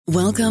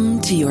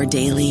Welcome to your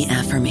daily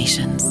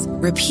affirmations.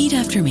 Repeat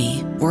after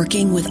me.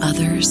 Working with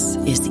others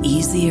is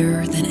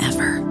easier than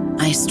ever.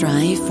 I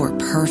strive for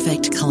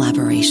perfect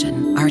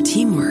collaboration. Our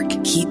teamwork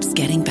keeps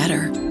getting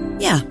better.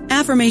 Yeah,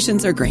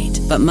 affirmations are great,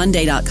 but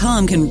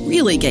Monday.com can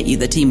really get you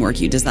the teamwork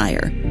you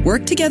desire.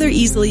 Work together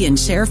easily and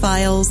share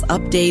files,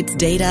 updates,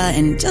 data,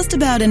 and just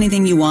about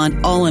anything you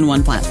want all in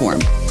one platform.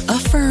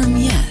 Affirm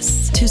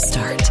yes to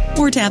start,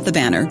 or tap the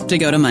banner to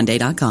go to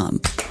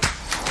Monday.com.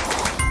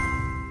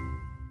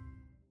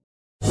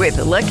 With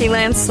the Lucky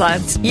Land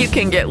Slots, you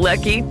can get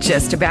lucky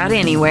just about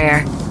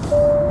anywhere.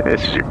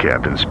 This is your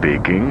captain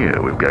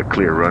speaking. We've got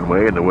clear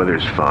runway and the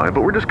weather's fine,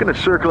 but we're just going to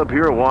circle up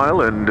here a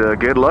while and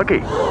get lucky.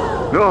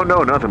 No,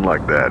 nothing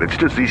like that. It's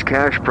just these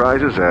cash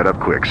prizes add up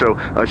quick. So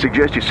I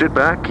suggest you sit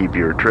back, keep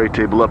your tray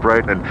table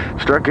upright, and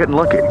start getting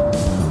lucky.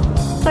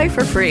 Play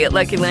for free at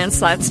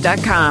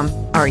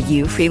LuckyLandSlots.com. Are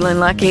you feeling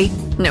lucky?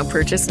 No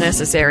purchase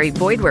necessary.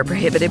 Void where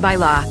prohibited by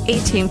law.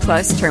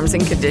 18+ terms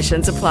and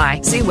conditions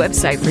apply. See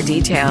website for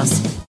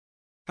details.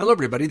 Hello,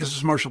 everybody. This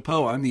is Marshall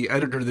Poe. I'm the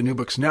editor of the New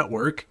Books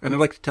Network, and I'd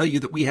like to tell you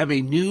that we have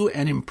a new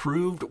and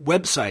improved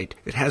website.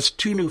 It has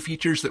 2 new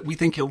features that we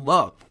think you'll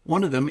love.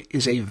 One of them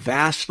is a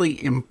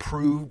vastly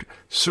improved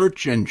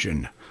search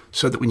engine,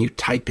 so that when you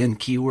type in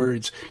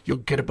keywords, you'll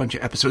get a bunch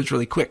of episodes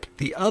really quick.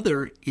 The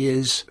other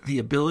is the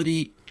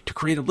ability to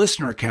create a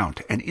listener account.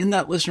 And in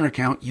that listener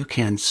account, you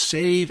can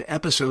save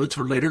episodes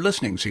for later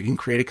listening. So you can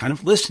create a kind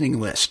of listening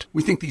list.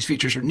 We think these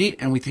features are neat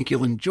and we think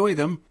you'll enjoy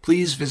them.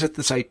 Please visit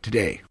the site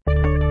today.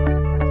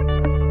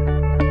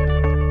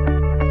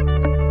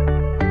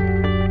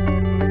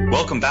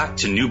 Welcome back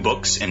to New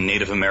Books in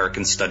Native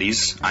American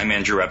Studies. I'm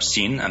Andrew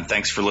Epstein, and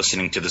thanks for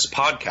listening to this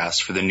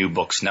podcast for the New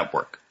Books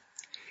Network.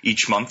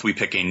 Each month, we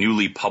pick a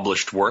newly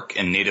published work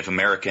in Native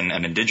American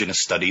and Indigenous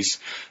studies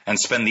and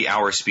spend the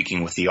hour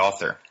speaking with the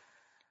author.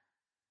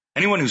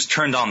 Anyone who's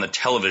turned on the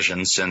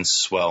television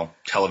since, well,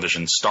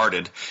 television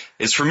started,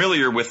 is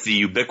familiar with the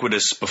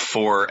ubiquitous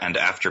before and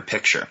after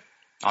picture.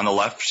 On the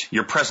left,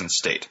 your present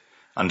state,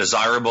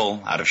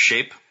 undesirable, out of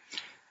shape.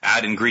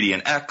 Add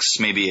ingredient X,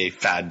 maybe a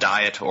fad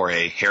diet or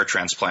a hair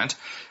transplant,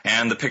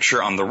 and the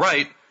picture on the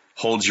right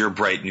holds your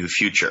bright new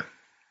future.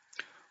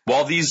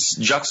 While these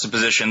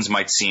juxtapositions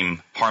might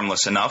seem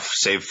harmless enough,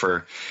 save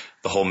for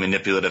the whole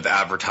manipulative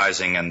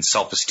advertising and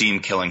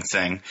self-esteem killing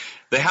thing,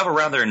 they have a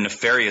rather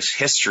nefarious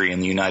history in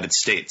the United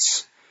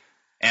States.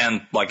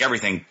 And like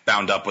everything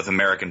bound up with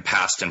American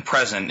past and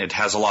present, it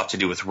has a lot to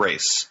do with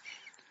race.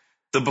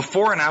 The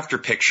before and after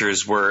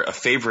pictures were a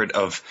favorite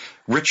of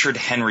Richard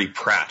Henry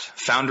Pratt,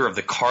 founder of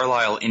the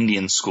Carlisle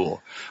Indian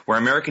School, where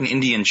American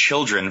Indian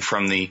children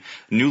from the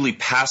newly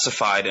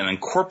pacified and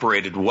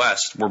incorporated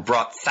West were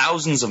brought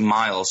thousands of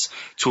miles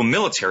to a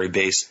military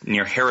base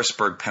near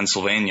Harrisburg,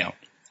 Pennsylvania.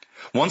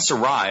 Once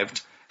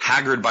arrived,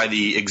 haggard by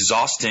the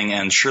exhausting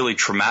and surely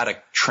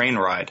traumatic train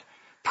ride,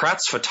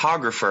 Pratt's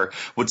photographer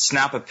would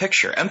snap a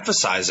picture,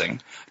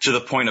 emphasizing, to the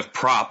point of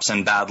props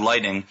and bad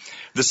lighting,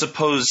 the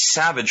supposed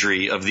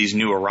savagery of these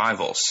new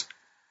arrivals,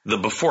 the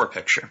before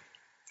picture.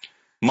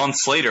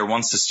 Months later,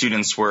 once the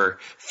students were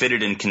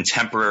fitted in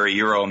contemporary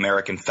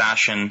Euro-American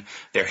fashion,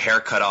 their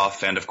hair cut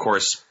off, and of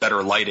course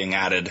better lighting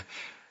added,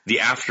 the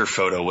after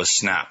photo was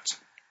snapped.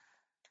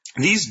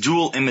 These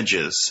dual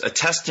images,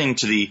 attesting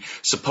to the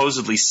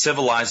supposedly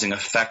civilizing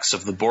effects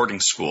of the boarding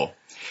school,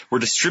 were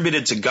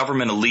distributed to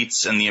government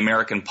elites and the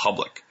American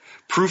public,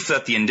 proof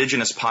that the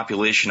indigenous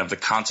population of the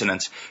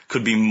continent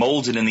could be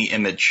molded in the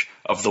image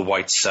of the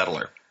white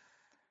settler.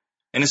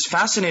 In his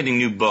fascinating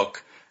new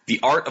book, The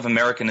Art of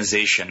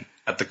Americanization,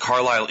 at the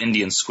Carlisle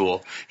Indian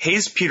School,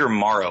 Hayes Peter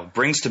Morrow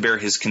brings to bear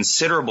his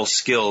considerable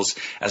skills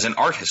as an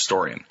art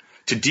historian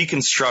to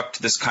deconstruct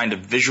this kind of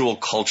visual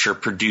culture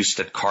produced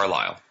at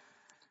Carlisle.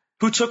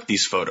 Who took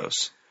these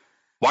photos?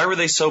 Why were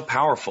they so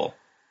powerful?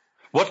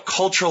 What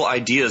cultural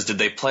ideas did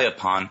they play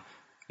upon?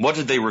 What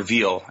did they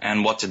reveal,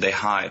 and what did they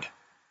hide?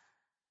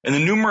 In the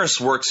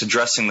numerous works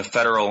addressing the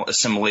federal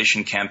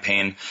assimilation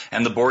campaign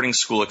and the boarding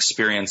school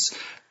experience,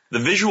 the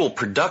visual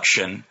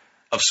production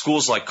of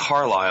schools like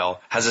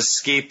Carlisle has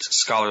escaped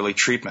scholarly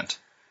treatment.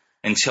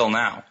 Until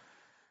now.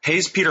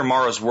 Hayes Peter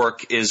Morrow's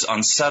work is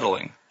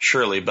unsettling,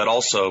 surely, but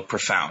also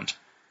profound.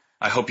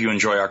 I hope you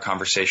enjoy our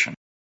conversation.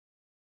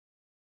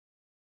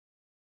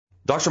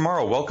 Dr.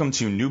 Morrow, welcome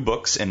to New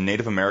Books in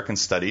Native American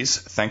Studies.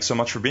 Thanks so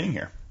much for being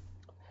here.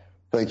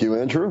 Thank you,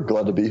 Andrew.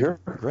 Glad to be here.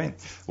 Great.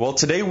 Well,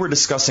 today we're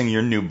discussing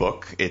your new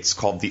book. It's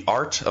called The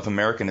Art of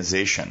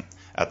Americanization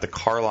at the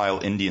Carlisle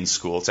Indian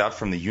School. It's out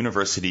from the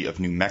University of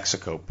New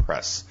Mexico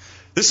Press.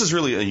 This is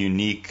really a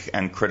unique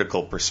and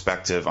critical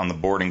perspective on the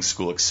boarding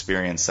school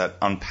experience that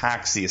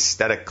unpacks the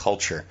aesthetic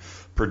culture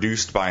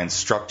produced by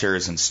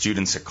instructors and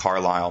students at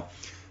Carlisle,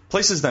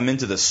 places them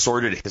into the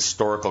sordid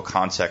historical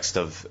context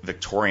of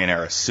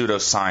Victorian-era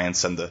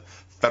pseudoscience and the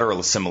federal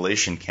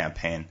assimilation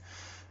campaign.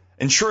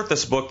 In short,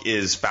 this book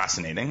is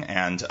fascinating,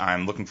 and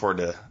I'm looking forward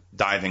to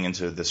diving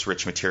into this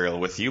rich material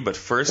with you. But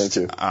first,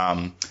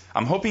 I'm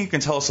hoping you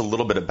can tell us a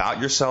little bit about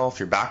yourself,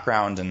 your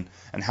background,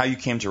 and how you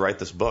came to write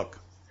this book.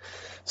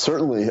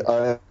 Certainly.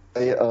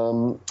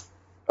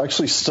 I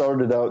actually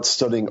started out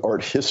studying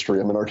art history.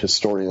 I'm an art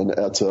historian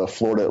at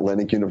Florida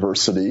Atlantic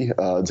University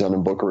down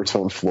in Boca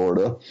Raton,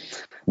 Florida,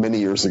 many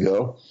years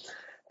ago.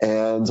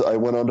 And I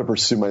went on to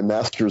pursue my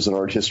master's in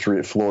art history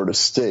at Florida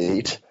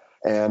State.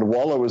 And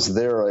while I was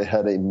there, I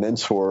had a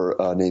mentor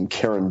named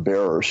Karen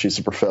Barer. She's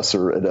a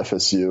professor at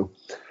FSU.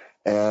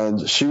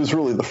 And she was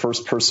really the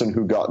first person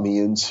who got me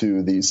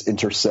into these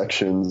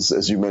intersections,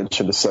 as you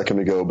mentioned a second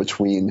ago,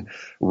 between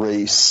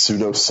race,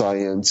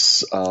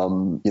 pseudoscience,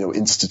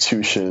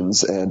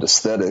 institutions, and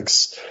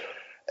aesthetics.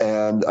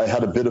 And I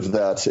had a bit of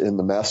that in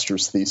the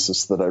master's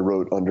thesis that I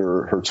wrote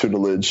under her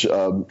tutelage.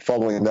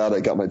 Following that, I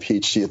got my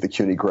PhD at the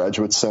CUNY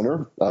Graduate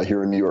Center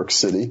here in New York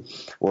City,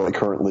 where I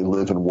currently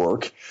live and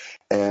work.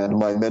 And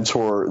my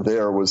mentor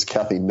there was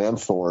Kathy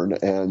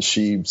Manthorn, and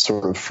she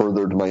sort of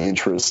furthered my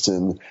interest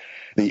in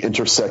the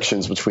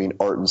intersections between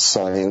art and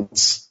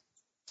science.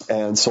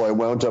 And so I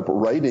wound up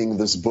writing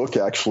this book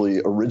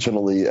actually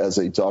originally as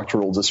a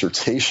doctoral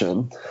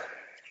dissertation,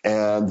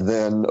 and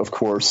then, of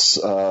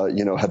course,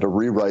 had to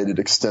rewrite it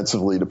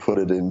extensively to put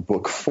it in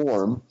book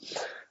form.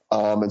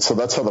 And so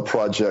that's how the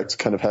project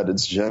kind of had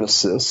its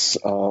genesis.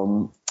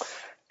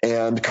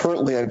 And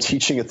currently I'm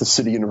teaching at the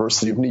City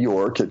University of New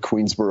York at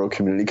Queensborough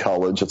Community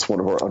College. It's one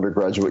of our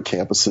undergraduate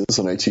campuses,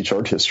 and I teach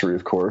art history,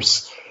 of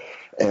course.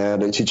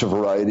 And I teach a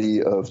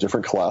variety of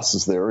different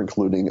classes there,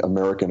 including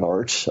American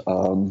art.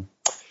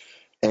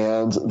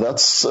 And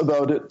that's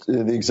about it,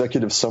 the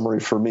executive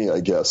summary for me, I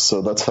guess.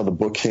 So that's how the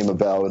book came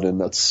about,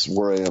 and that's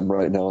where I am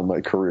right now in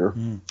my career.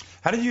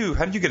 How did you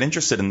get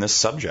interested in this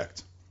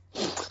subject?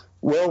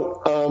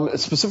 Well,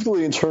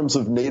 specifically in terms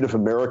of Native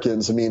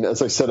Americans, I mean,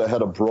 as I said, I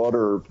had a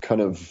broader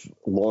kind of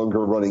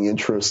longer running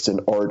interest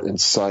in art and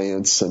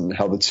science and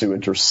how the two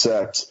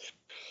intersect.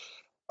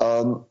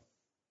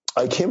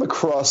 I came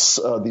across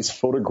these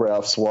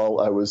photographs while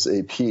I was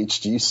a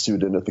PhD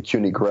student at the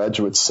CUNY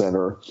Graduate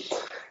Center.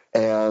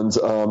 And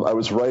I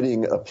was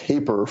writing a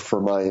paper for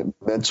my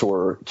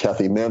mentor,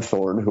 Kathy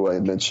Manthorn, who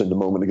I mentioned a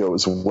moment ago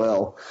as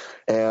well.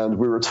 And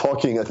we were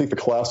talking, I think the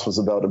class was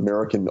about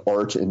American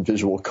art and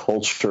visual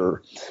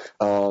culture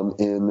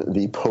in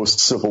the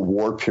post-Civil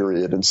War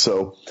period. And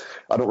so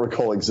I don't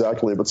recall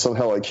exactly, but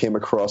somehow I came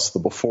across the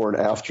before and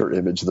after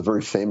image, the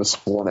very famous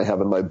one I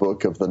have in my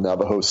book of the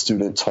Navajo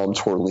student, Tom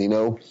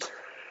Torlino.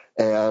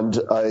 And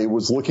I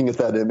was looking at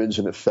that image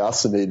and it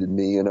fascinated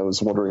me, and I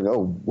was wondering,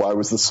 why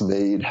was this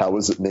made? How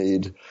was it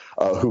made?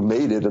 Who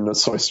made it? And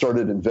so I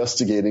started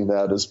investigating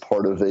that as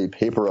part of a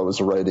paper I was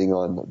writing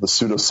on the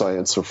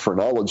pseudoscience of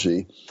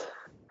phrenology.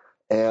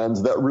 And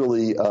that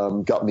really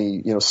got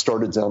me,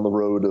 started down the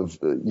road of,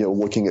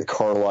 looking at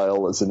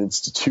Carlisle as an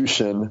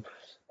institution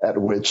at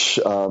which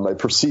I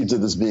perceived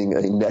it as being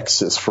a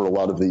nexus for a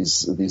lot of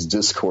these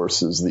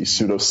discourses, the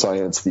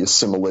pseudoscience, the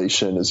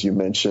assimilation, as you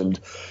mentioned,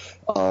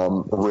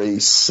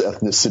 race,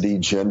 ethnicity,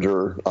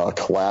 gender,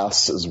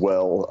 class as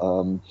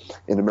well,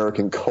 in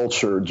American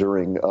culture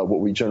during what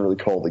we generally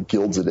call the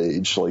Gilded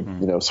Age,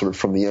 sort of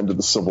from the end of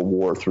the Civil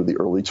War through the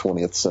early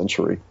 20th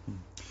century.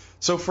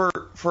 So for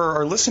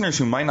our listeners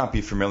who might not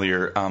be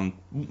familiar,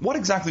 what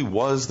exactly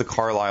was the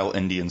Carlisle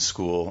Indian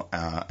School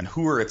and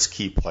who were its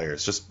key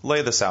players? Just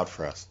lay this out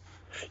for us.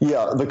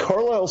 Yeah, the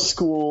Carlisle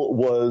School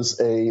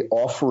was a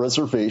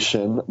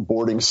off-reservation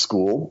boarding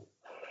school.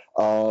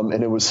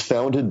 And it was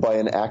founded by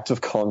an act of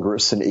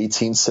Congress in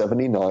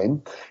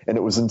 1879, and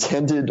it was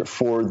intended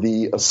for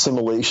the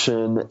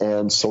assimilation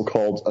and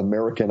so-called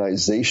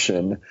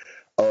Americanization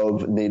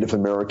of Native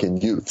American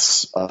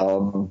youths.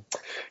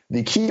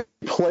 The key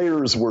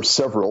players were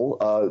several.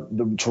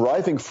 The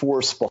driving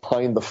force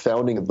behind the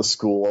founding of the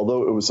school,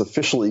 although it was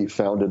officially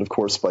founded, of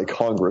course, by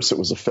Congress, it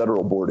was a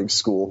federal boarding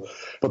school,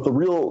 but the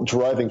real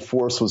driving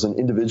force was an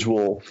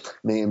individual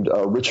named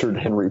Richard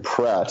Henry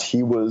Pratt.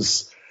 He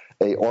was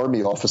an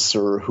Army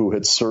officer who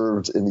had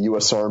served in the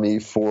U.S. Army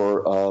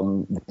for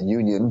the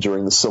Union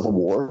during the Civil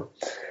War.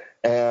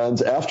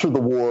 And after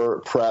the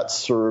war, Pratt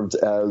served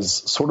as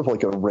sort of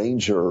like a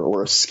ranger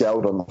or a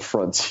scout on the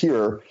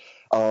frontier.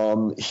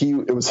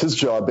 It was his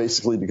job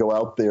basically to go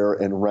out there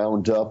and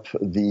round up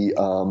the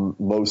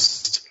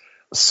most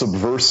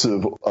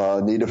subversive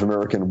Native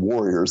American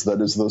warriors,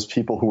 that is, those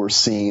people who were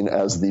seen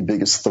as the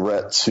biggest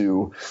threat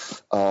to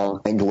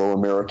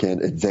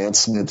Anglo-American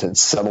advancement and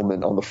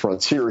settlement on the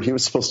frontier. He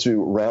was supposed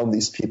to round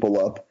these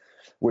people up,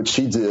 which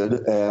he did,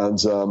 and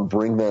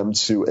bring them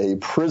to a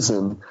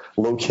prison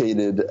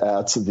located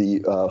at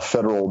the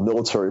federal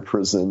military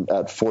prison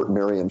at Fort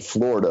Marion,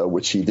 Florida,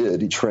 which he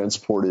did. He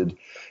transported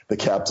the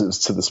captives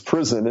to this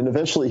prison, and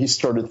eventually he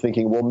started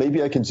thinking, well,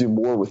 maybe I can do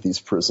more with these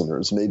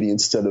prisoners. Maybe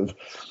instead of,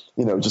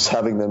 just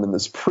having them in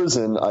this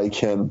prison, I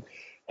can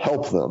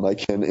help them. I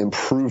can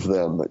improve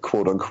them,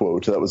 quote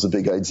unquote. That was a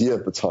big idea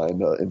at the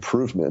time,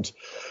 improvement.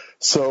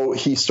 So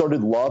he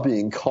started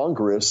lobbying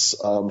Congress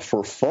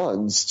for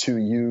funds to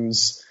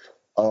use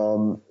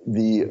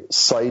the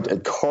site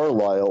at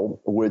Carlisle,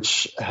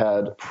 which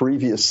had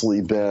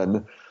previously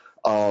been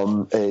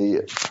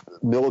a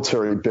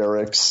military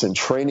barracks and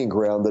training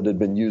ground that had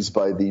been used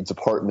by the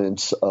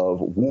Department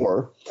of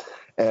War.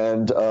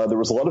 And there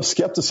was a lot of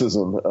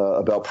skepticism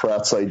about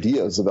Pratt's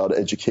ideas about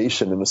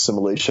education and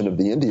assimilation of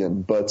the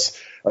Indian, but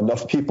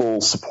enough people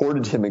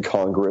supported him in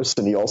Congress,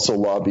 and he also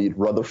lobbied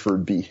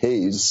Rutherford B.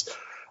 Hayes,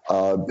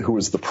 who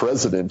was the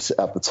president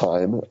at the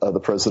time,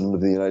 the president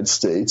of the United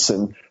States.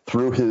 And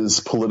through his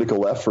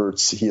political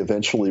efforts, he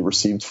eventually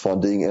received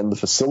funding and the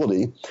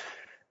facility.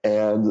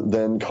 And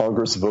then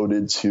Congress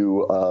voted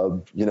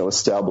to,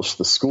 establish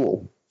the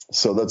school.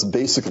 So that's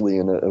basically,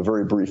 in a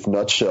very brief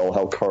nutshell,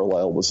 how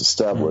Carlisle was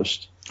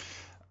established.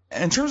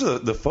 In terms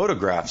of the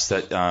photographs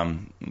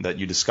that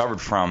you discovered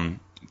from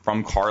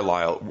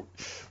Carlisle,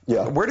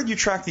 yeah, where did you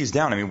track these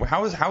down? I mean,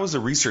 how is the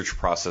research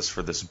process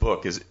for this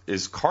book?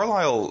 Is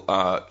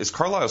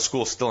Carlisle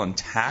School still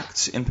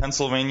intact in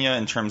Pennsylvania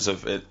in terms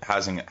of it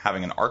having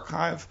an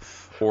archive,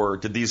 or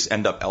did these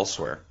end up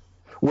elsewhere?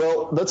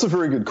 Well, that's a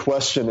very good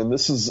question, and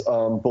this is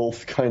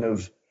both kind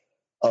of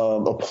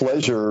a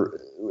pleasure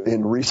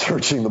in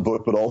researching the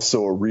book, but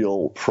also a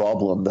real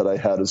problem that I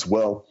had as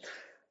well.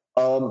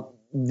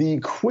 The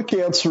quick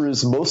answer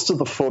is most of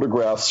the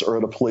photographs are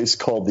at a place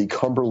called the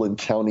Cumberland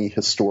County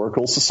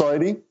Historical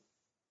Society,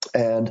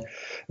 and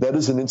that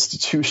is an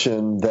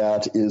institution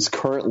that is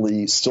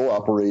currently still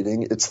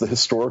operating. It's the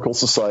Historical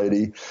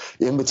Society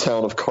in the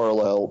town of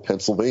Carlisle,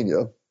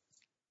 Pennsylvania.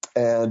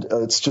 And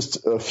it's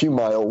just a few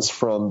miles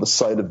from the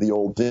site of the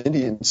old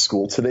Indian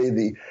School. Today,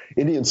 the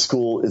Indian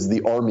School is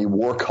the Army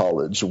War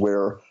College,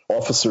 where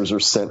officers are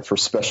sent for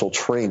special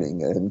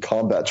training and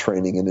combat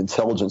training and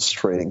intelligence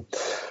training.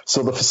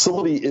 So the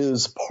facility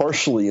is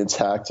partially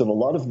intact, and a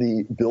lot of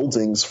the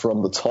buildings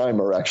from the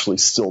time are actually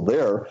still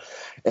there.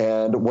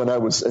 And when I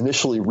was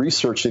initially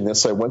researching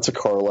this, I went to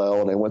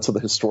Carlisle and I went to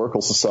the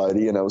Historical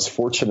Society, and I was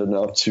fortunate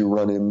enough to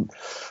run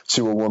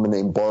into a woman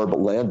named Barb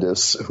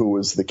Landis, who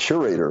was the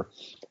curator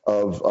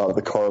of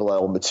the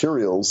Carlisle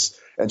materials,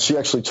 and she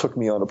actually took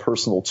me on a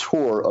personal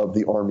tour of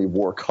the Army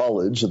War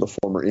College, the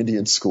former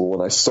Indian School,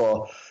 and I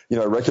saw,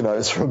 I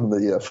recognized from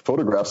the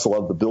photographs a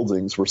lot of the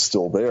buildings were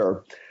still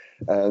there,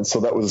 and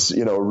so that was,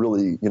 a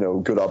really,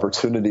 good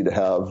opportunity to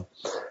have.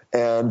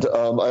 And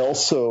I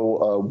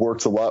also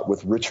worked a lot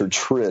with Richard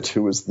Tritt,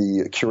 who was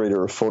the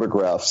curator of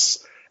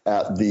photographs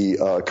at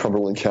the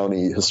Cumberland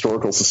County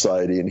Historical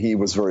Society, and he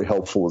was very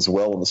helpful as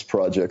well in this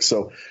project.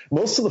 So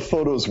most of the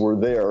photos were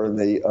there, and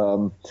they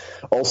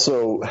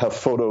also have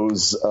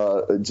photos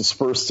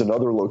dispersed in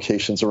other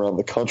locations around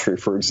the country.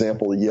 For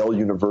example, Yale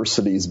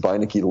University's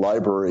Beinecke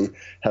Library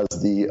has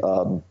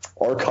the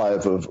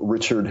archive of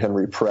Richard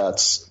Henry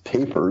Pratt's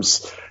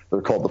papers.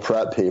 They're called the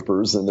Pratt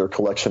Papers, and they're a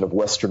collection of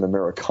Western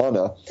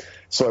Americana.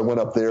 So I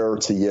went up there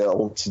to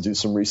Yale to do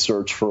some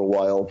research for a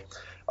while.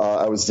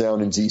 I was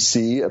down in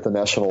D.C. at the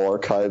National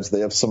Archives.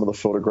 They have some of the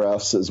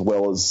photographs, as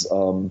well as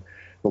the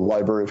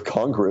Library of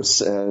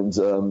Congress, and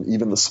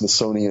even the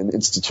Smithsonian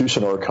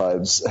Institution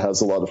Archives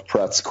has a lot of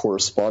Pratt's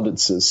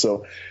correspondences.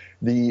 So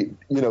the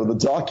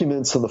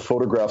documents and the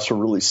photographs are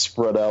really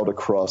spread out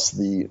across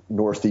the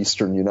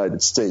northeastern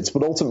United States.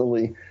 But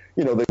ultimately,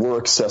 they were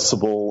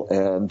accessible,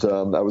 and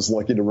I was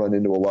lucky to run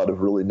into a lot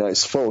of really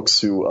nice folks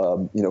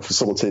who,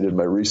 facilitated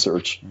my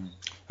research.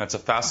 That's a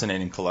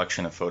fascinating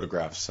collection of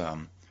photographs.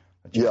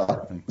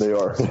 Yeah, they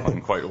are.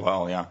 Quite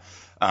well, yeah.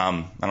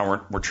 And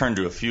I'll return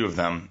to a few of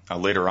them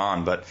later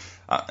on, but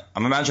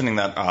I'm imagining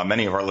that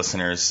many of our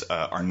listeners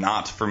are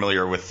not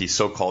familiar with the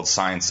so-called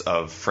science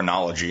of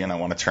phrenology, and I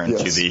want to turn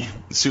to the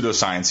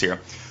pseudoscience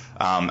here.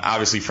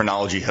 Obviously,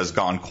 phrenology has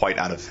gone quite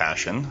out of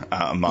fashion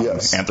among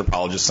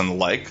anthropologists and the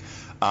like,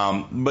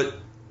 but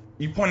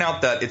you point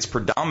out that its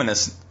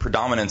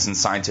predominance in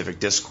scientific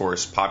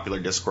discourse, popular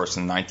discourse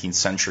in the 19th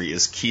century,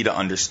 is key to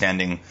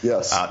understanding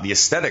the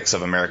aesthetics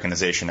of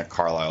Americanization at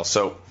Carlisle.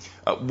 So,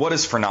 what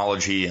is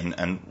phrenology,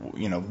 and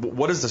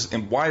what is this,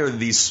 and why are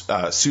these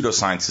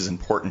pseudosciences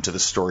important to the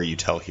story you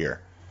tell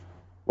here?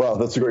 Wow,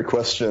 that's a great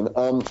question.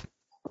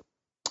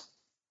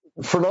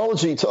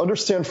 Phrenology, to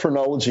understand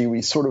phrenology, we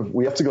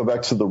have to go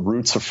back to the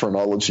roots of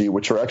phrenology,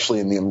 which are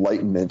actually in the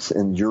Enlightenment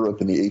in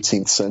Europe in the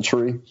 18th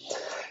century.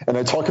 And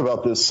I talk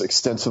about this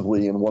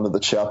extensively in one of the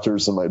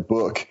chapters in my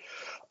book.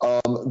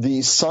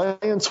 The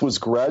science was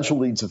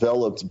gradually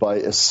developed by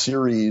a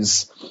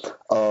series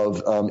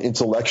of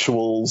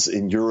intellectuals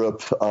in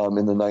Europe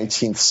in the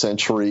 19th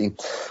century.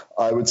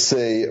 I would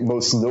say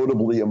most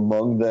notably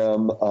among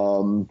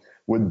them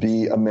would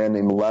be a man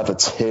named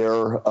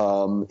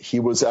Lavater. He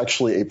was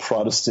actually a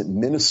Protestant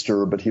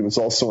minister, but he was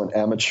also an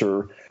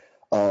amateur,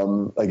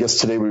 I guess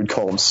today we would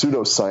call him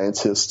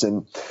pseudoscientist.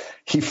 And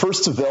he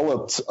first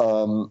developed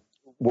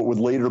what would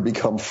later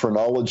become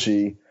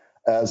phrenology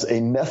as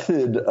a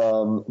method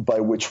by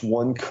which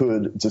one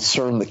could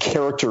discern the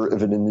character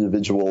of an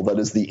individual, that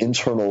is the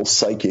internal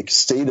psychic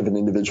state of an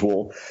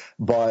individual,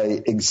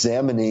 by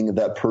examining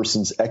that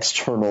person's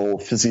external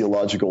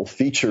physiological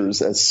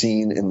features as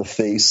seen in the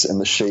face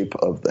and the shape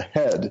of the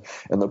head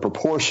and the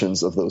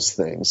proportions of those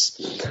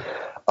things.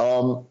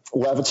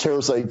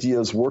 Lavater's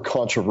ideas were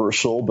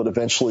controversial, but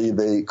eventually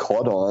they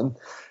caught on.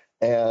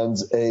 And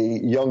a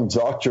young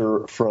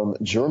doctor from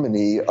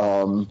Germany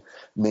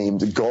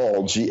named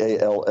Gall,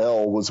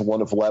 Gall, was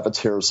one of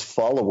Lavater's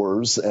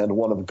followers, and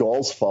one of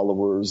Gall's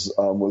followers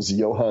was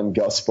Johann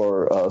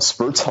Gaspar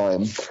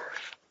Spurzheim,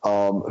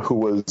 who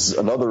was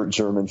another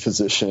German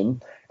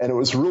physician. And it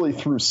was really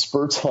through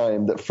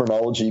Spurzheim that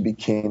phrenology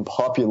became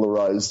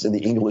popularized in the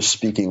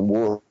English-speaking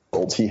world.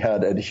 He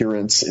had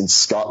adherents in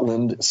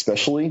Scotland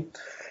especially,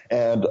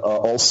 and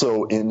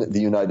also in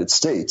the United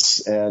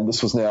States. And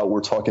this was now,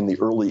 we're talking the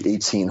early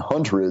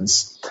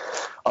 1800s.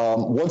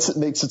 Once it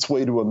makes its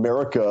way to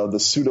America, the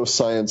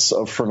pseudoscience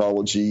of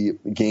phrenology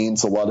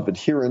gains a lot of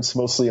adherents,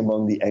 mostly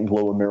among the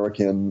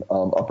Anglo-American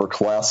upper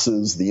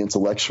classes, the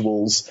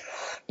intellectuals,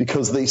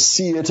 because they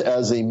see it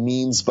as a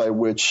means by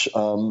which,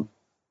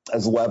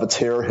 as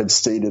Lavater had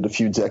stated a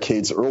few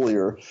decades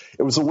earlier,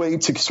 it was a way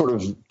to sort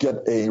of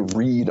get a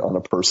read on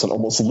a person,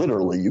 almost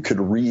literally. You could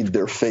read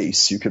their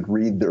face, you could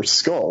read their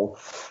skull,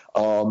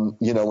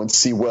 and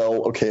see,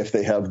 well, okay, if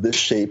they have this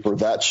shape or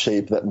that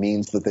shape, that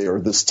means that they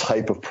are this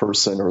type of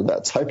person or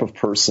that type of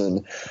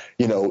person,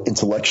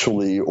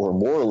 intellectually or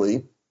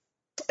morally.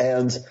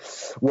 And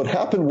what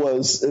happened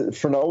was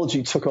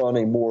phrenology took on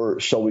a more,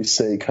 shall we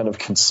say, kind of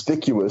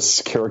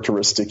conspicuous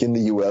characteristic in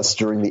the U.S.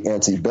 during the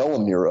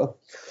antebellum era.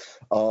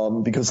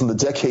 Because in the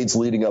decades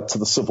leading up to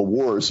the Civil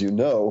War, as you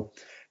know,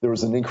 there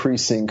was an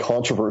increasing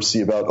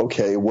controversy about,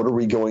 okay, what are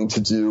we going to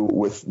do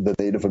with the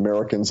Native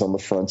Americans on the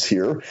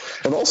frontier?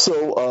 And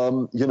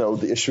also,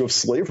 the issue of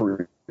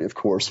slavery, of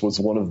course, was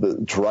one of the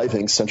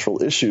driving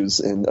central issues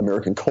in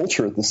American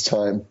culture at this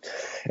time.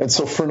 And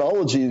so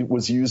phrenology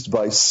was used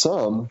by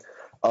some,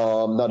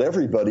 not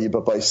everybody,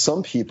 but by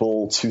some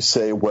people to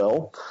say,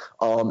 well,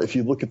 if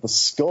you look at the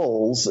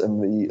skulls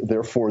and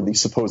therefore the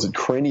supposed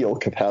cranial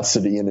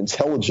capacity and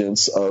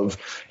intelligence of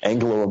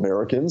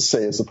Anglo-Americans,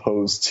 say, as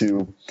opposed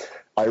to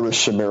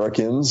Irish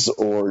Americans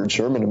or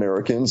German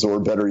Americans, or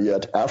better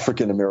yet,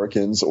 African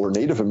Americans or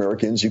Native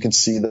Americans, you can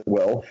see that,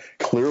 well,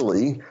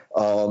 clearly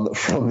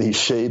from the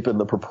shape and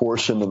the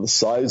proportion and the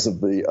size of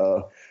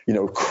the,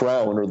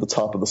 crown or the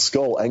top of the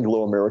skull,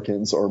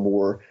 Anglo-Americans are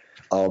more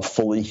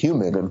fully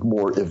human and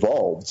more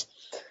evolved.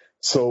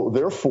 So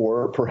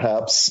therefore,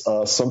 perhaps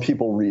some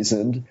people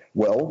reasoned,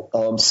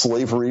 well,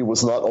 slavery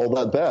was not all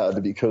that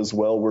bad because,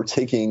 well, we're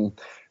taking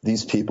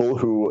these people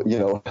who,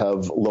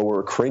 have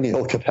lower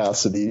cranial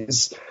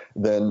capacities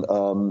than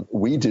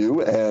we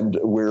do, and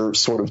we're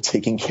sort of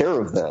taking care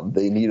of them.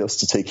 They need us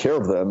to take care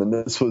of them. And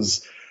this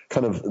was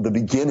kind of the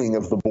beginning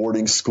of the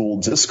boarding school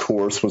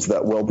discourse, was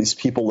that, well, these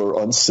people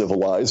are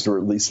uncivilized, or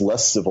at least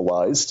less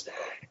civilized.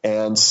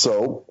 And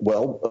so,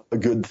 well, a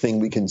good thing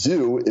we can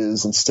do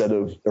is, instead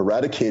of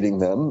eradicating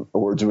them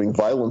or doing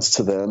violence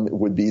to them,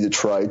 would be to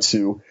try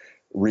to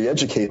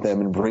re-educate them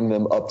and bring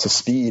them up to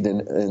speed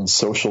in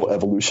social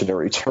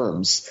evolutionary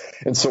terms.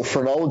 And so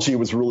phrenology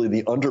was really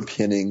the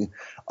underpinning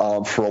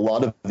for a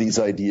lot of these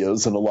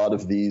ideas and a lot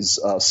of these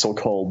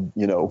so-called,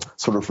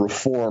 sort of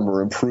reform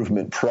or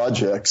improvement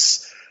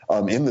projects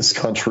in this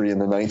country in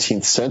the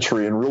 19th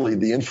century. And really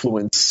the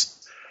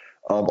influence,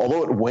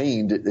 although it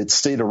waned, it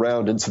stayed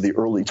around into the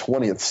early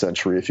 20th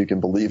century, if you can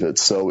believe it.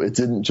 So it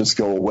didn't just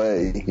go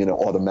away,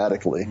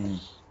 automatically.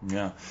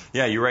 Yeah.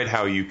 Yeah, you're right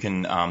how you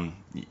can,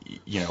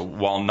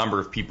 while a number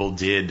of people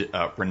did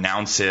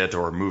renounce it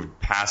or moved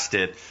past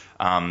it,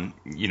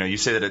 you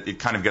say that it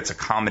kind of gets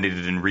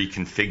accommodated and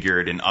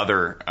reconfigured in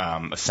other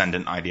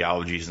ascendant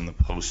ideologies in the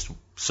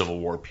post-Civil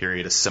War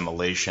period,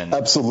 assimilation,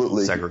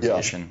 absolutely,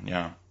 segregation.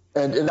 Yeah.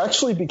 And it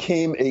actually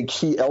became a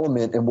key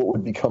element in what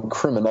would become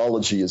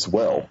criminology as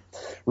well.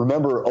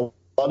 Remember, a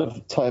lot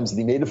of times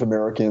the Native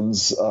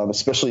Americans,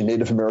 especially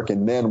Native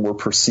American men, were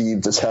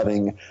perceived as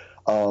having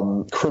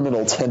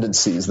criminal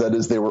tendencies. That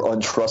is, they were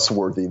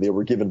untrustworthy. They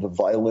were given to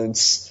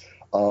violence.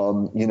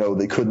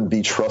 They couldn't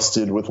be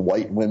trusted with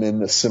white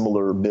women, a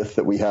similar myth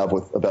that we have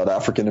about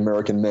African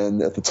American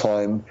men at the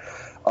time.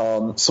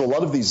 So a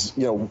lot of these,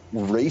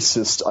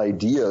 racist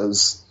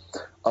ideas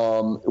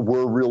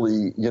were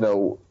really,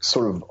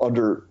 sort of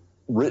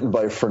underwritten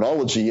by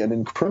phrenology. And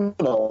in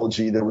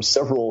criminology, there were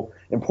several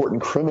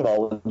important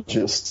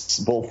criminologists,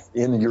 both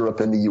in Europe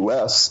and the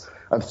U.S.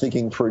 I'm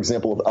thinking, for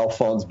example, of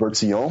Alphonse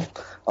Bertillon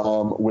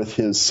with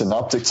his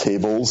synoptic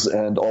tables,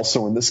 and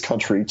also in this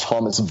country,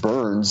 Thomas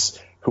Burns,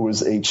 who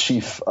was a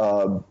chief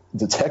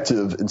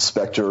detective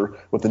inspector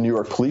with the New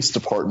York Police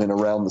Department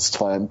around this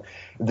time.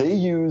 They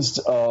used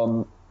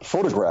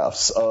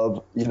photographs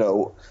of,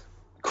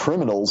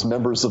 criminals,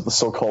 members of the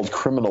so-called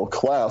criminal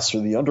class or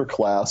the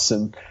underclass,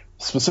 and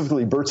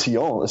specifically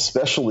Bertillon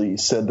especially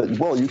said that,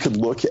 well, you could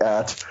look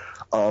at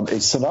a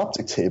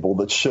synoptic table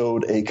that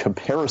showed a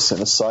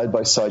comparison, a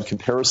side-by-side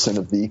comparison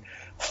of the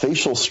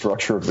facial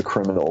structure of the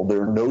criminal,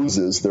 their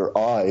noses, their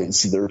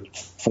eyes, their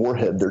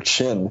forehead, their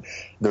chin,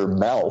 their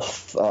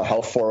mouth,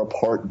 how far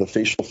apart the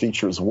facial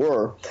features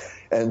were.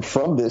 And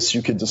from this,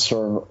 you could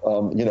discern,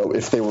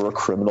 if they were a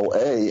criminal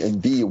A,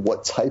 and B,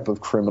 what type of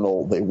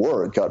criminal they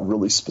were. It got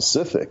really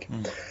specific.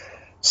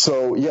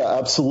 So, yeah,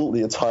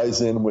 absolutely. It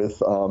ties in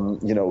with,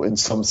 in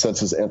some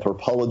senses,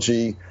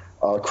 anthropology.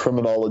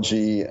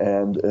 criminology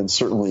and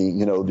certainly,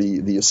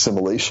 the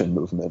assimilation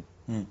movement.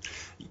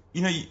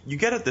 You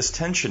get at this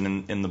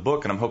tension in the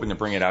book, and I'm hoping to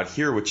bring it out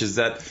here, which is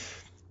that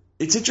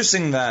it's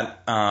interesting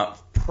that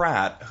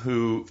Pratt,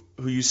 who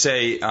you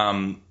say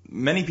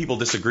many people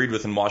disagreed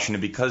with in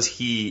Washington because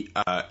he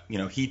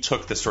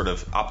took this sort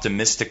of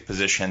optimistic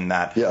position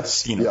that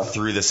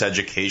through this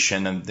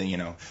education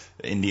and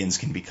Indians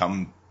can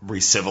become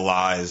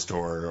re-civilized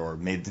or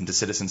made into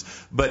citizens,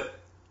 but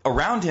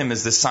around him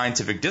is this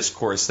scientific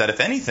discourse that, if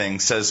anything,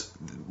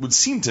 would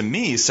seem to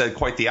me said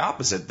quite the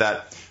opposite,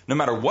 that no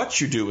matter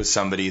what you do with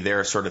somebody,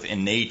 their sort of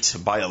innate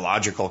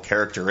biological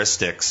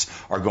characteristics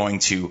are going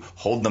to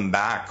hold them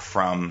back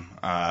from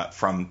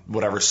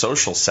whatever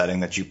social setting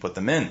that you put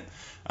them in.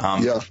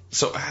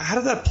 So how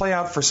did that play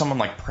out for someone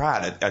like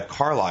Pratt at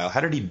Carlisle? How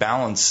did he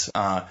balance, this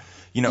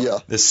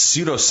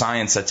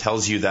pseudoscience that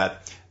tells you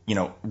that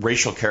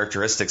racial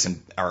characteristics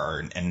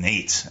are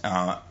innate,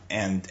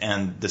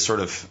 and the sort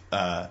of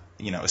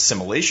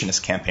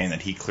assimilationist campaign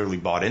that he clearly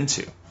bought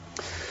into?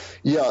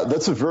 Yeah,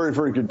 that's a very,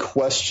 very good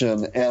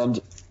question. And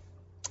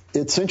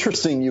it's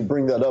interesting you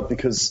bring that up,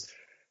 because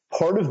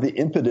part of the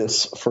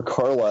impetus for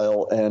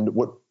Carlisle and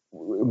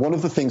one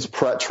of the things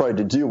Pratt tried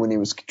to do when he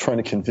was trying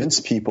to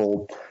convince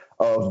people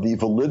of the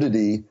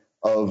validity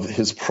of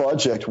his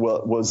project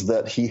was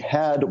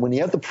that when he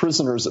had the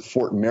prisoners at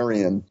Fort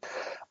Marion,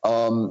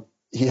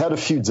 he had a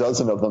few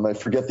dozen of them. I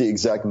forget the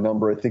exact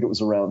number. I think it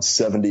was around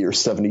 70 or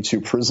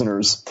 72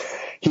 prisoners.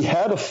 He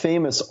had a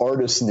famous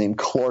artist named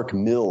Clark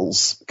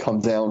Mills come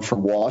down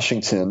from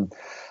Washington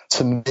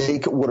to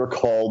make what are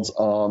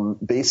called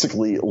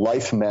basically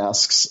life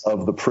masks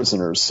of the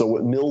prisoners. So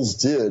what Mills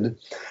did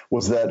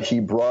was that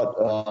he brought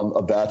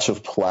a batch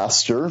of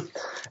plaster,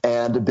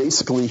 and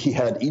basically he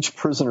had each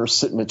prisoner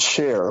sit in a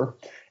chair,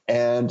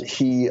 and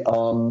he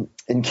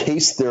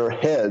encased their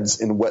heads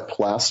in wet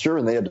plaster,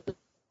 and they had to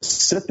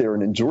sit there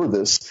and endure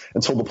this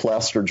until the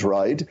plaster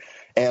dried.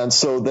 And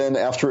so then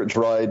after it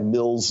dried,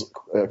 Mills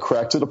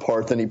cracked it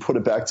apart, then he put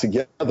it back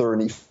together, and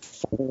he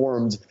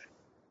formed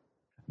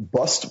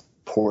bust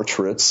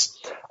portraits,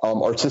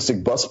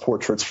 artistic bust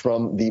portraits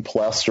from the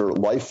plaster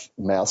life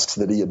masks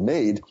that he had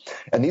made.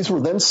 And these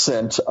were then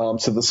sent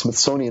to the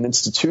Smithsonian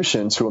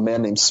Institution to a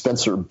man named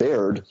Spencer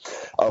Baird,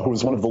 who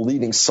was one of the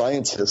leading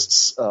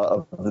scientists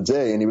of the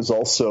day. And he was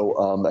also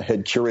a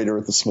head curator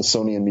at the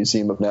Smithsonian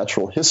Museum of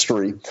Natural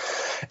History.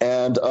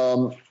 And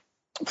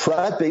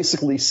Pratt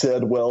basically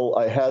said, well,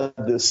 I had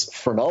this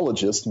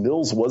phrenologist.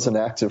 Mills was an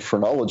active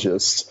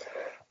phrenologist.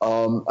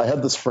 I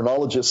had this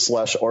phrenologist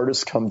 /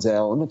 artist come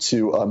down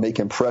to make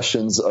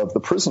impressions of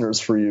the prisoners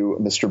for you,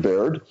 Mr.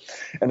 Baird,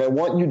 and I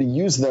want you to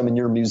use them in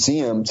your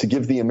museum to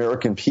give the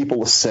American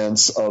people a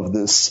sense of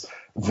this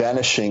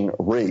vanishing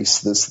race,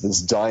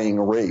 this dying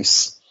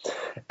race.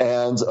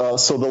 And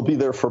so they'll be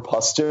there for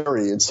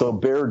posterity. And so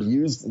Baird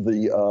used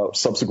the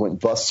subsequent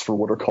busts for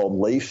what are called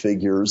lay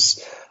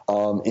figures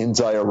in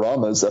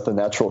dioramas at the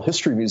Natural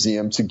History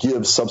Museum to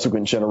give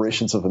subsequent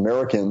generations of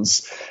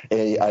Americans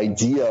an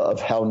idea of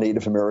how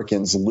Native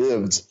Americans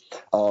lived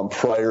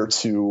prior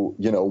to,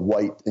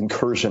 white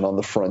incursion on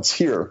the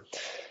frontier.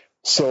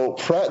 So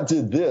Pratt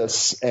did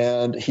this,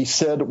 and he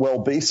said, well,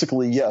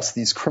 basically, yes,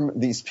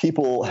 these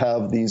people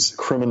have these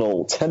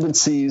criminal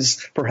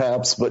tendencies,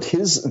 perhaps, but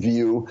his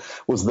view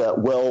was that,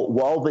 well,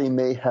 while they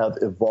may have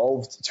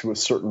evolved to a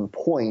certain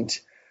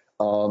point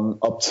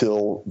up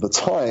till the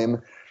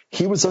time,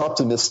 he was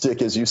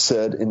optimistic, as you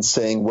said, in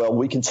saying, well,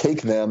 we can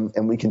take them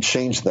and we can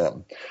change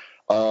them.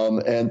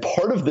 And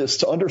part of this,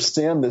 to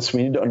understand this,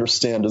 we need to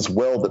understand as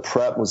well that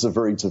Pratt was a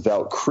very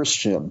devout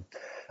Christian.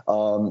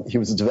 He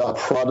was a devout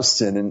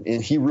Protestant,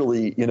 and he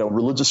really,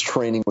 religious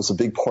training was a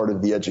big part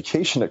of the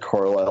education at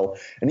Carlisle.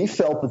 And he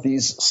felt that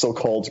these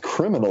so-called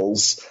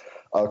criminals,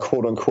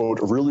 quote unquote,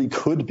 really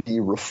could be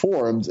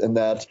reformed, and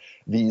that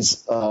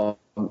these,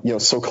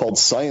 so-called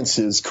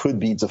sciences could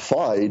be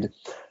defied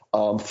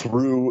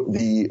through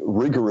the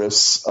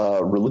rigorous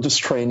religious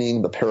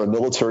training, the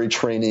paramilitary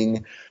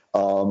training,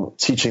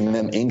 teaching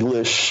them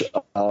English,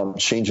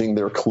 changing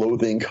their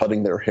clothing,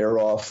 cutting their hair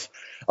off,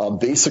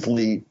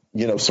 basically,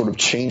 sort of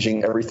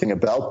changing everything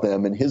about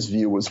them. And his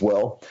view was,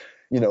 well,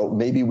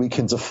 maybe we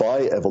can defy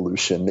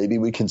evolution. Maybe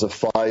we can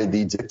defy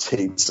the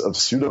dictates of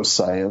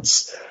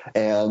pseudoscience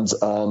and,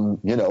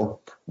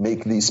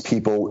 make these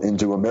people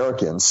into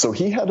Americans. So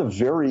he had a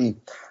very,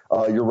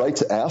 you're right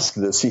to ask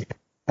this, he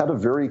had a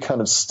very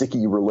kind of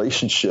sticky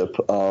relationship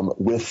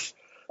with,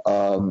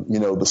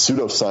 the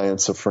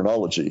pseudoscience of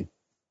phrenology.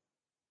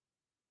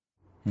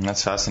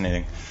 That's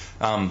fascinating.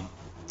 I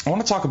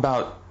want to talk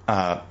about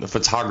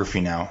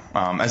photography now.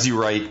 As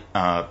you write,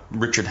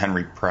 Richard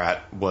Henry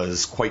Pratt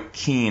was quite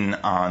keen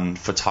on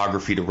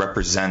photography to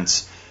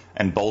represent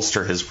and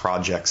bolster his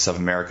projects of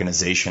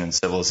Americanization and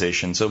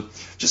civilization. So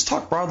just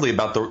talk broadly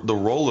about the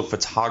role of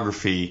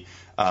photography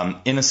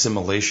in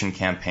assimilation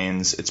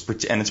campaigns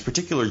and its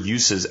particular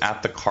uses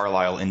at the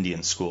Carlisle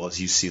Indian School as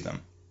you see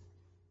them.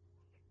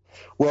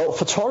 Well,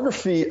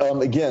 photography,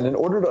 again, in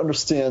order to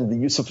understand the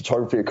use of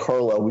photography at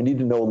Carlisle, we need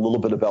to know a little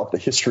bit about the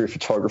history of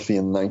photography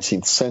in the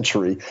 19th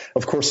century.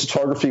 Of course,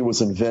 photography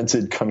was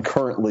invented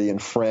concurrently in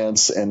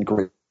France and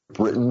Great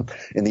Britain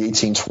in the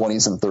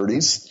 1820s and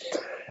 30s.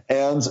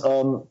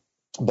 And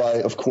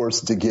by, of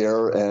course,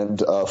 Daguerre and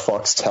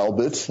Fox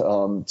Talbot,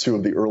 two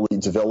of the early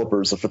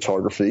developers of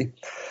photography.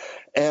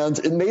 And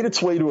it made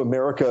its way to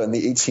America in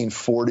the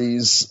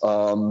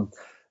 1840s.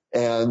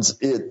 And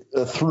it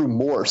through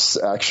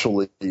Morse,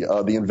 actually,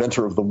 the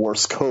inventor of the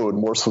Morse code.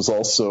 Morse was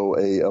also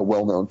a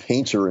well-known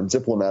painter and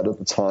diplomat at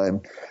the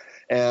time.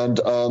 And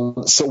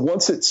so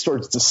once it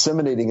starts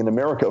disseminating in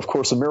America, of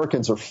course,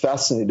 Americans are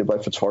fascinated by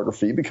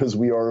photography because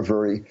we are a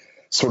very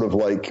sort of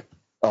like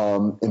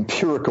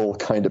empirical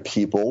kind of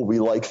people. We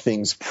like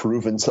things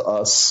proven to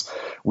us.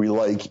 We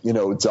like,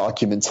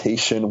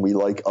 documentation. We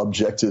like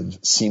objective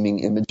seeming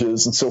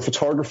images. And so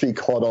photography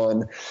caught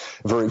on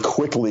very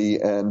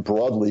quickly and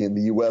broadly in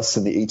the U.S.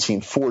 in the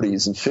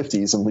 1840s and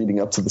 50s and leading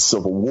up to the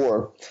Civil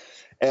War.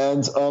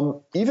 And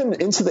even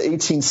into the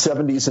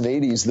 1870s and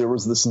 80s, there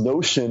was this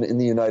notion in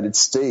the United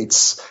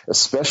States,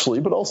 especially,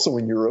 but also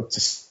in Europe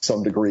to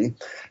some degree,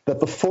 that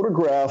the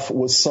photograph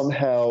was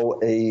somehow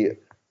a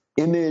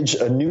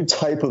new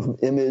type of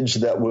image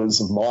that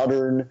was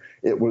modern.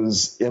 It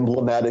was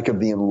emblematic of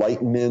the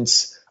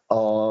Enlightenment.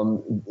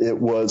 It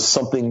was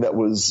something that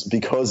was,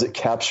 because it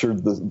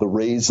captured the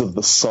rays of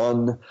the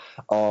sun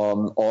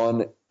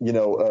on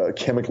a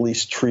chemically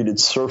treated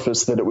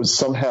surface, that it was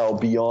somehow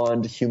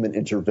beyond human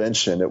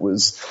intervention. It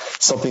was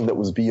something that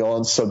was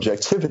beyond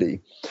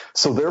subjectivity.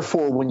 So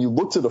therefore, when you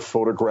looked at a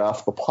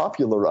photograph, the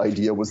popular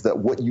idea was that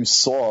what you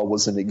saw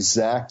was an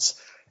exact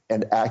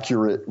and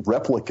accurate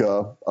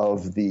replica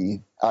of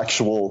the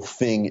actual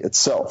thing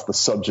itself, the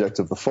subject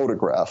of the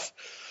photograph.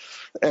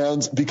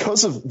 And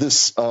because of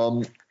this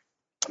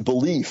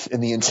belief in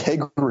the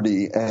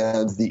integrity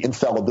and the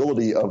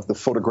infallibility of the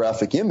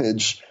photographic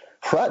image,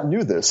 Pratt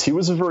knew this. He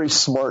was a very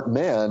smart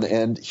man,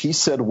 and he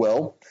said,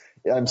 well,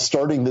 I'm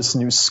starting this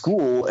new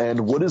school,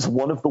 and what is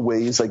one of the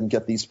ways I can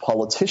get these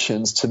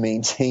politicians to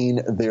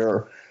maintain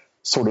their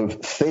sort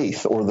of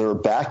faith or their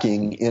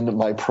backing in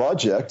my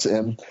project?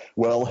 And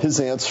well, his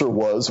answer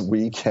was,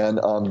 we can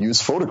use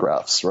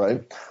photographs,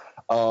 right?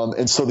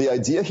 And so the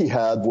idea he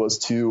had was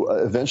to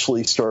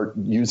eventually start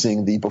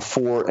using the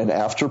before and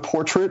after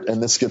portrait.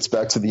 And this gets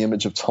back to the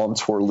image of Tom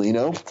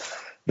Torlino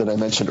that I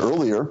mentioned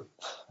earlier.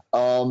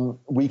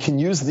 We can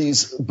use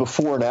these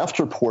before and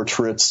after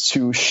portraits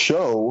to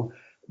show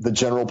the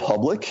general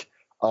public,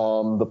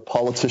 the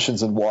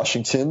politicians in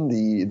Washington,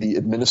 the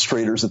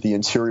administrators at the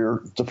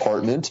Interior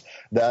Department,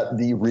 that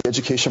the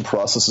re-education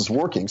process is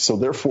working. So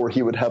therefore,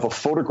 he would have a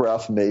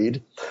photograph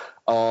made.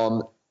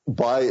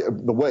 By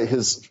the way,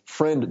 his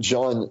friend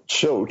John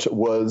Choate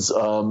was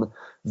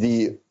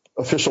the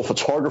official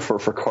photographer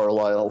for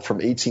Carlisle from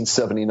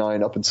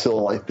 1879 up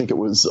until I think it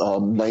was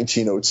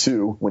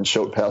 1902 when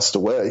Choate passed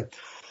away.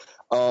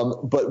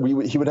 But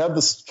he would have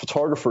this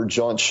photographer,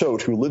 John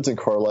Choate, who lived in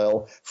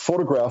Carlisle,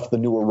 photograph the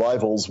new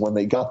arrivals when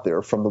they got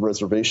there from the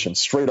reservation,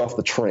 straight off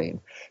the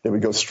train. They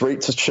would go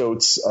straight to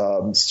Choate's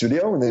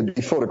studio, and they'd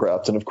be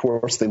photographed. And, of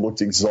course, they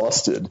looked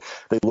exhausted.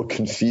 They looked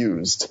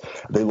confused.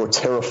 They looked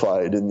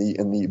terrified in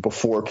the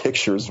before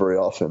pictures very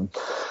often.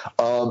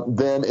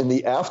 Then in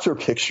the after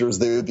pictures,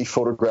 they would be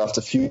photographed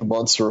a few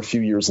months or a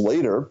few years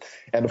later.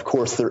 And, of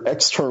course, their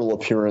external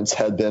appearance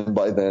had been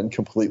by then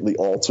completely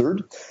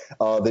altered.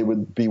 They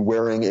would be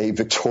wearing a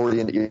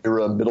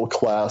Victorian-era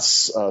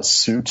middle-class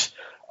suit.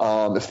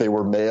 If they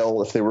were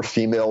male, if they were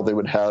female, they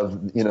would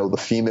have, the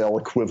female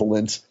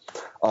equivalent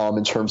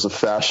in terms of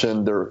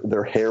fashion.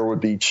 Their hair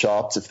would be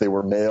chopped if they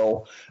were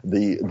male.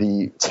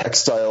 The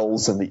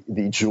textiles and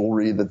the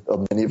jewelry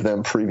that many of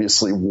them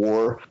previously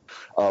wore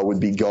would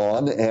be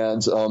gone.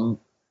 And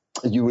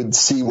you would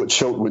see what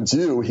Choate would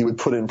do. He would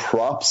put in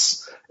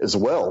props as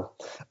well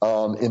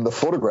in the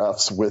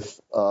photographs with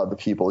the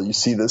people. You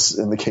see this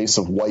in the case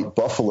of White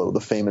Buffalo,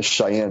 the famous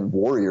Cheyenne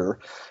warrior.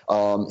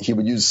 He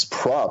would use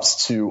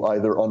props to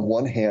either, on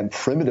one hand,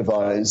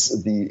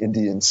 primitivize the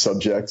Indian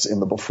subjects in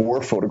the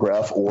before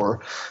photograph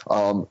or,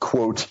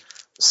 quote,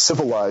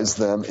 civilize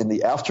them in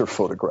the after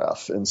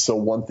photograph. And so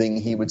one thing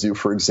he would do,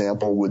 for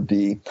example, would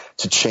be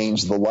to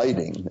change the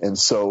lighting. And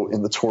so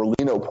in the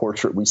Torlino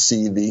portrait, we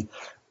see the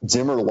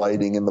dimmer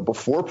lighting in the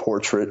before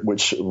portrait,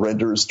 which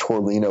renders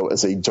Torlino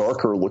as a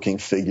darker looking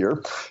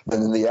figure.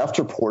 Then in the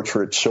after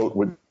portrait, Choate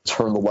would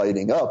turn the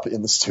lighting up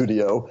in the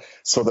studio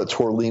so that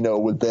Torlino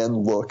would then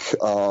look,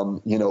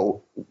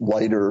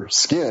 lighter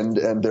skinned,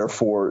 and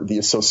therefore the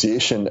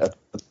association at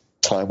the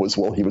time was,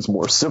 well, he was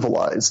more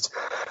civilized.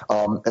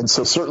 And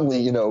so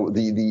certainly,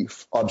 the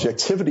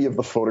objectivity of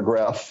the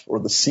photograph, or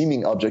the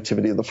seeming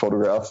objectivity of the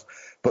photograph,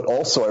 but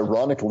also,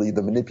 ironically,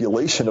 the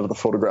manipulation of the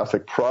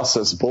photographic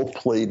process both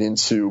played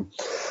into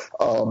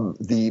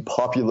the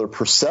popular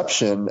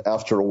perception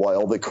after a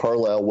while that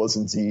Carlisle was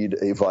indeed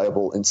a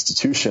viable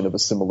institution of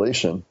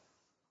assimilation.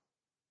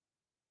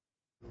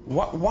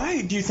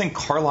 Why do you think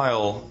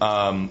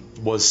Carlisle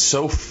was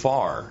so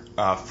far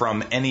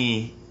from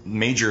any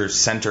major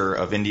center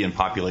of Indian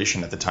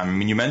population at the time. I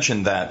mean, you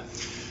mentioned that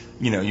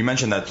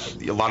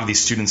a lot of these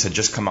students had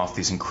just come off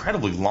these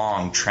incredibly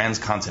long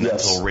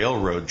transcontinental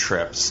railroad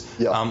trips.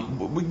 Yeah.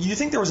 Do you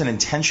think there was an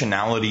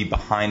intentionality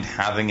behind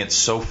having it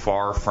so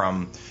far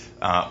from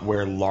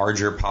where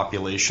larger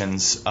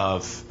populations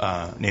of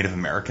Native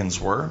Americans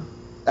were?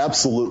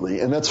 Absolutely.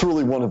 And that's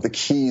really one of the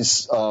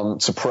keys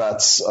to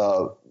Pratt's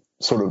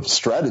sort of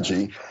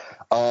strategy.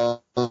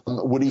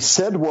 What he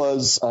said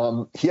was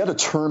he had a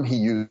term he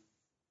used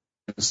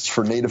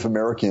for Native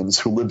Americans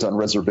who lived on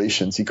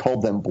reservations. He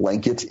called them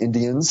blanket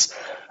Indians.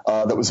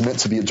 That was meant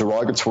to be a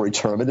derogatory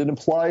term, and it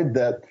implied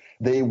that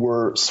they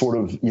were sort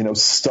of,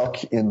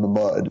 stuck in the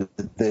mud.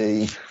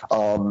 They,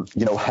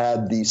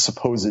 had the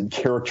supposed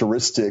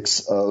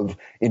characteristics of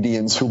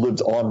Indians who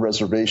lived on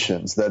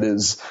reservations. That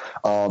is,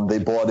 they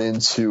bought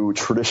into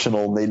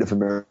traditional Native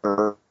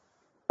American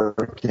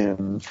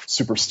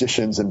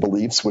superstitions and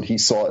beliefs, what he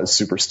saw as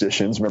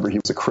superstitions. Remember, he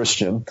was a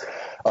Christian.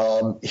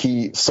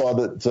 He saw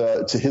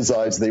that, to his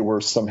eyes, they were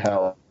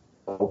somehow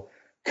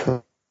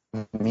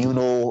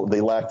communal.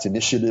 They lacked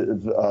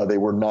initiative. They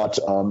were not.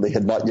 They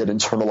had not yet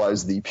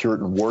internalized the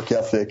Puritan work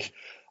ethic.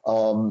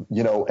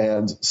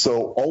 And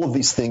so all of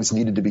these things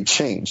needed to be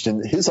changed.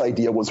 And his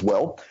idea was,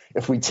 well,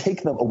 if we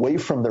take them away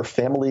from their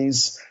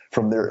families,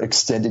 from their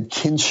extended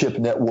kinship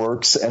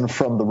networks, and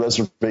from the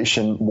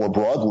reservation more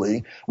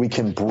broadly, we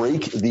can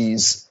break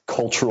these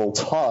cultural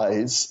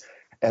ties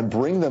and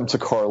bring them to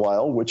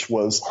Carlisle, which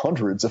was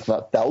hundreds, if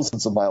not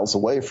thousands of miles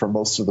away from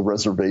most of the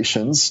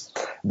reservations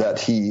that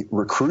he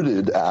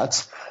recruited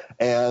at.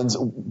 And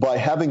by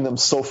having them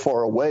so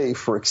far away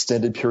for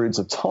extended periods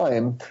of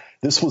time,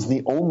 this was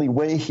the only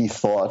way, he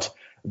thought,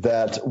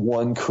 that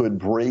one could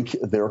break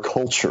their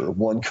culture,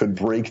 one could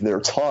break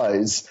their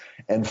ties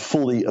and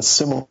fully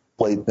assimilate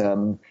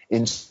them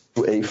into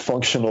a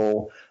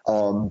functional,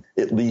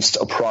 at least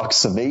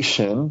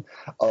approximation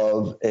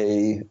of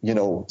a,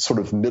 sort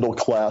of middle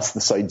class,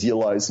 this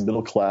idealized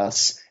middle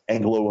class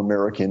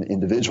Anglo-American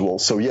individual.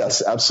 So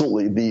yes,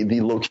 absolutely.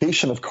 The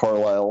location of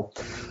Carlisle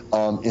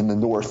in the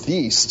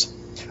Northeast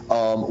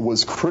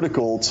was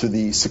critical to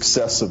the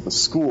success of the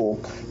school,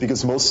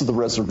 because most of the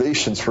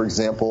reservations, for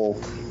example,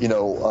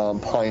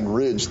 Pine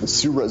Ridge, the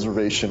Sioux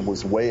Reservation,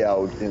 was way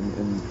out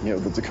in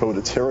the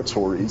Dakota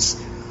Territories.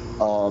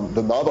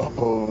 The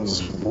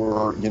Navajos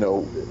were,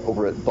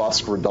 over at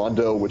Bosque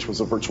Redondo, which was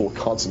a virtual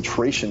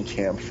concentration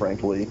camp,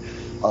 frankly,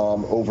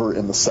 over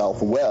in the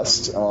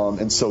Southwest.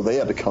 And so they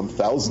had to come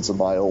thousands of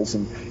miles.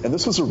 And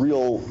this was a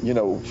real,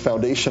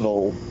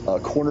 foundational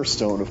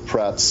cornerstone of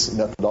Pratt's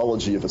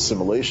methodology of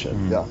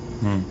assimilation. Yeah.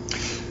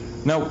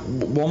 Now,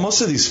 while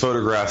most of these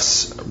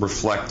photographs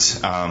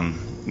reflect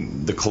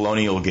the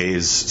colonial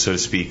gaze, so to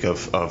speak,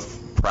 of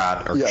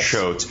Pratt or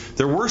Choate,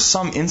 there were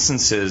some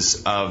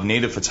instances of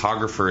Native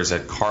photographers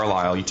at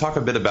Carlisle. You talk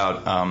a bit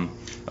about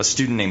a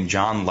student named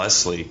John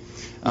Leslie.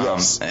 How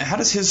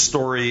does his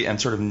story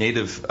and sort of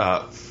Native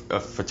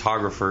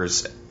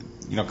photographers,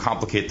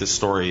 complicate this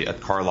story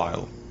at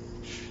Carlisle?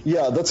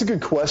 Yeah, that's a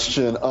good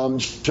question.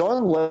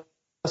 John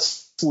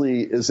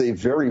Leslie is a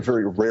very,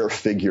 very rare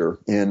figure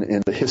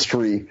in the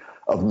history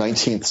of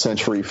 19th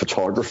century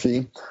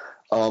photography.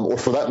 Or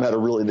for that matter,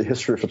 really the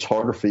history of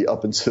photography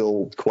up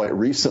until quite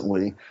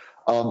recently.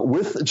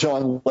 With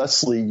John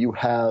Leslie, you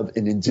have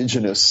an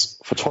indigenous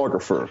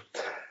photographer.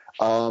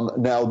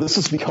 Now, this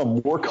has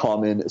become more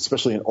common,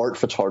 especially in art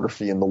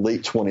photography in the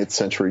late 20th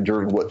century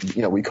during what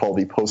we call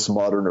the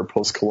postmodern or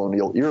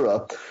post-colonial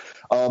era.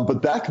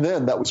 But back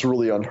then, that was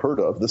really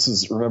unheard of.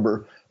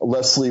 Remember,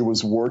 Leslie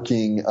was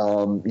working,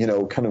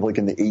 kind of like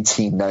in the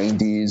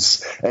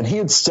 1890s, and he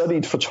had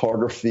studied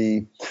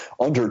photography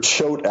under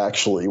Choate,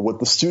 actually. What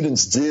the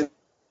students did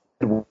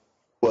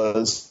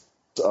was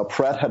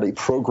Pratt had a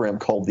program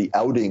called the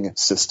outing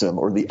system,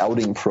 or the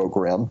outing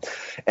program,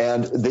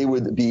 and they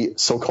would be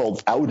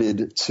so-called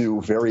outed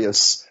to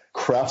various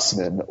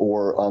craftsmen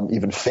or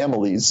even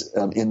families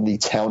in the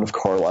town of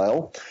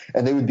Carlisle,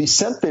 and they would be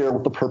sent there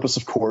with the purpose,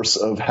 of course,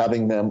 of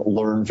having them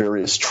learn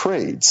various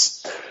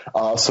trades.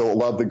 So a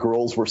lot of the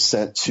girls were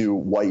sent to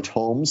white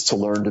homes to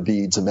learn to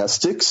be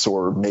domestics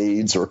or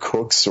maids or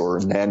cooks or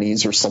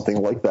nannies or something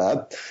like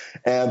that,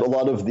 and a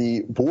lot of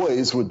the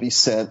boys would be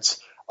sent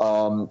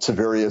to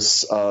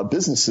various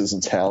businesses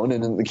in town.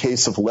 And in the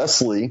case of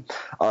Leslie,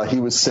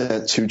 he was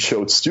sent to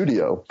Choate's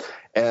studio.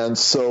 And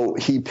so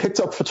he picked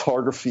up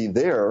photography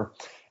there,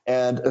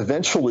 and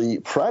eventually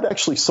Pratt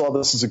actually saw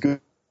this as a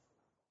good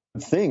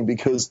thing,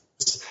 because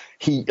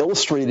he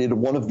illustrated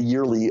one of the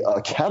yearly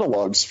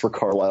catalogs for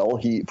Carlisle.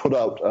 He put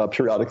out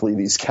periodically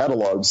these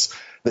catalogs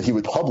that he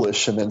would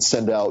publish and then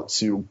send out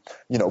to,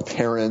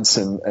 parents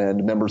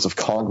and members of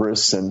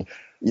Congress and,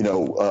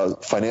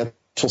 financial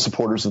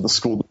supporters of the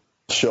school,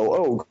 show,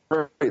 oh,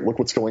 great, look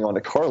what's going on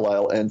at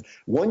Carlisle. And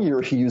one year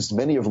he used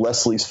many of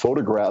Leslie's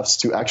photographs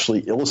to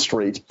actually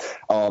illustrate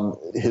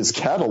his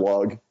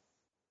catalog.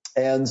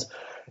 And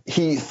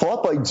he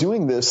thought by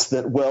doing this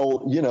that, well,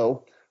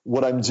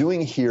 what I'm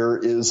doing here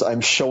is I'm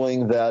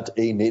showing that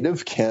a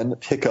native can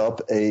pick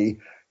up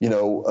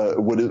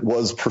what it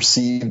was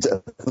perceived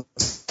at the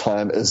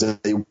time as a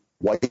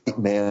white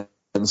man's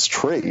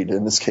trade,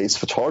 in this case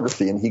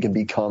photography, and he can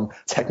become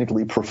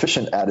technically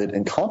proficient at it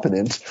and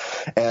competent.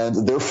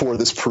 And therefore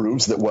this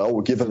proves that,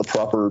 well, given the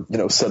proper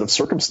set of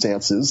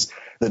circumstances,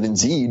 that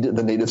indeed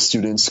the native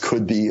students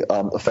could be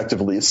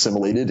effectively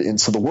assimilated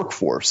into the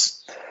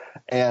workforce.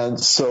 And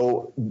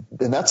so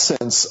in that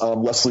sense,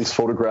 Leslie's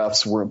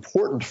photographs were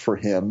important for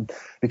him,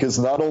 because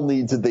not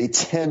only did they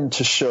tend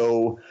to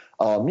show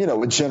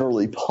a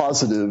generally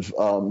positive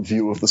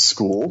view of the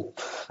school,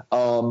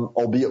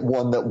 albeit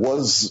one that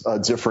was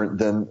different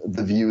than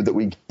the view that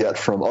we get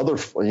from other,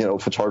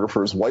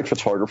 photographers, white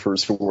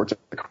photographers who worked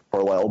at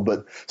Carlisle.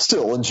 But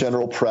still, in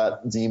general,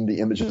 Pratt deemed the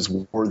images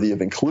worthy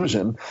of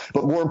inclusion.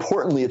 But more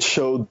importantly, it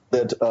showed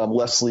that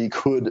Leslie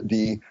could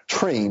be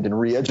trained and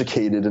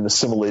re-educated and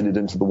assimilated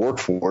into the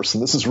workforce.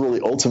 And this is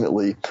really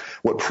ultimately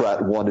what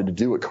Pratt wanted to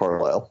do at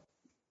Carlisle.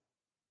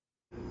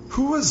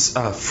 Who was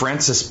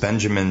Frances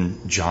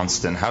Benjamin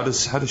Johnston? How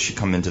does she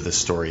come into the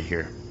story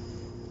here?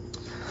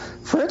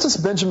 Frances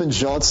Benjamin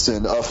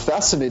Johnston, a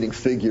fascinating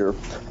figure,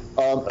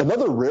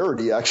 another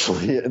rarity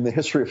actually in the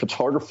history of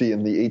photography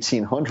in the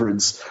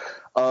 1800s.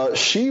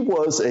 She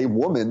was a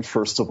woman,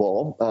 first of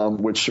all,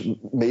 which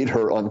made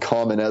her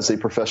uncommon as a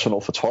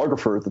professional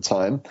photographer at the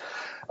time.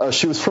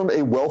 She was from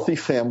a wealthy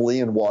family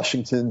in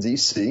Washington,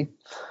 D.C.,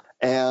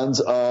 and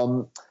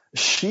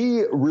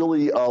she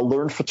really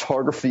learned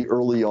photography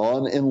early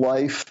on in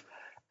life,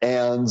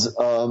 and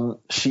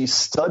she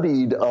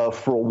studied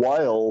for a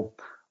while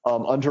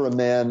under a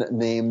man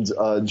named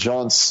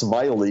John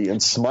Smiley,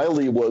 and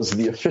Smiley was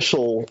the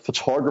official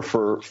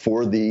photographer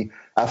for the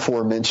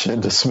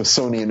aforementioned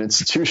Smithsonian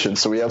Institution.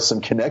 So we have some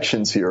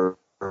connections here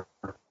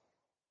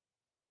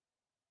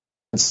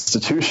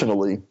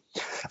institutionally.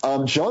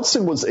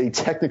 Johnston was a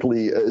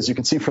technically, as you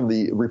can see from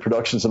the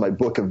reproductions in my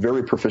book, a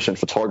very proficient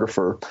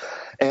photographer.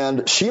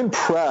 And she and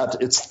Pratt,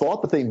 it's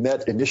thought that they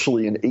met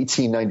initially in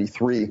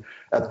 1893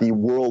 at the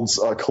World's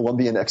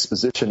Columbian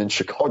Exposition in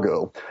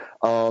Chicago.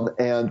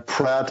 And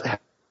Pratt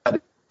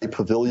had a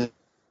pavilion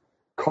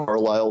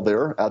Carlisle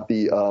there at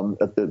the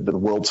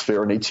World's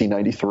Fair in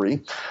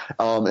 1893.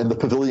 And the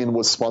pavilion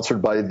was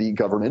sponsored by the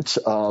government,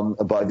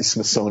 by the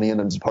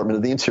Smithsonian and Department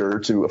of the Interior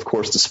to, of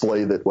course,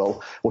 display that,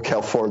 well, look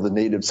how far the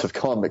natives have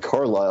come at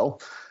Carlisle.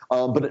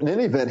 But in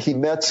any event, he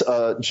met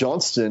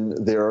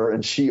Johnston there,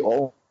 and she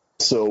also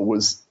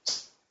was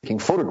taking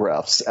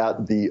photographs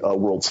at the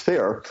World's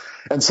Fair.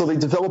 And so they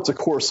developed a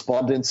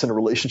correspondence and a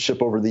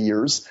relationship over the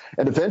years.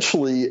 And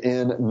eventually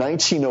in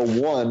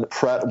 1901,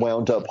 Pratt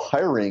wound up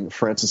hiring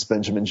Frances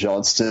Benjamin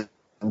Johnston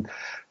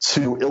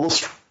to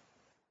illustrate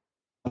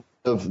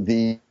of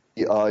the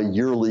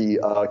yearly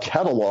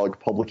catalog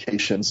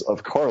publications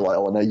of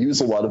Carlisle. And I use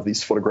a lot of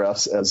these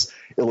photographs as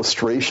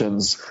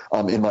illustrations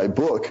in my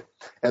book.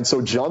 And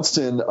so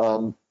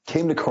Johnston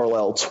came to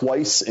Carlisle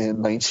twice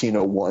in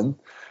 1901.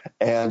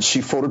 And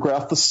she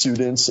photographed the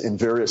students in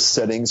various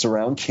settings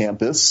around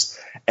campus.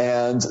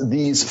 And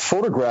these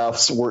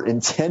photographs were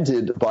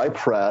intended by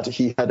Pratt.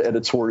 He had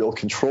editorial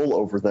control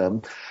over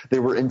them. They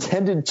were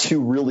intended to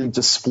really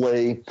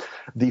display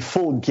the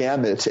full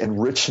gamut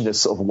and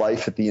richness of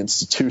life at the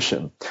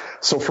institution.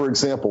 So, for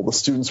example, the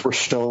students were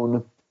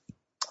shown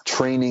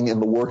training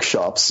in the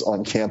workshops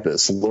on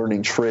campus,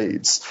 learning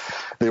trades.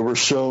 They were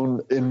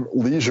shown in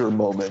leisure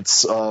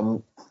moments,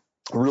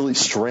 really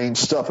strange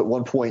stuff. At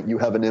one point, you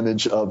have an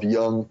image of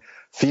young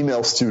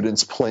female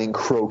students playing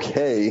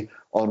croquet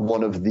on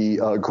one of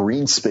the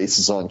green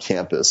spaces on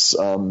campus,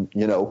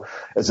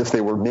 as if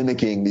they were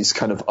mimicking these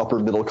kind of upper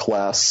middle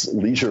class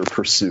leisure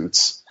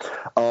pursuits.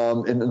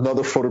 In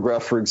another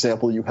photograph, for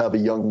example, you have a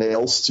young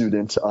male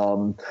student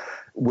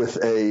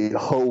with a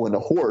hoe and a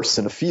horse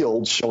in a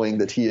field, showing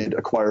that he had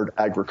acquired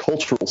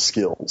agricultural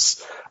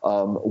skills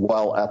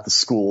while at the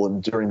school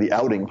and during the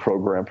outing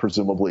program,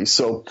 presumably.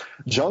 So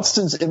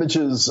Johnston's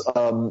images,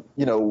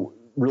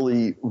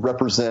 really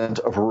represent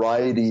a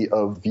variety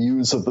of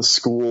views of the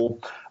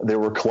school. There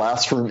were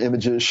classroom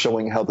images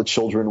showing how the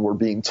children were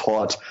being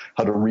taught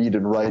how to read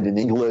and write in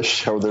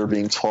English, how they're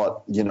being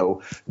taught,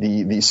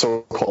 the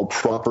so-called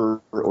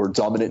proper or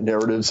dominant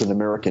narratives in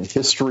American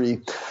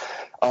history.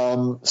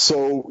 Her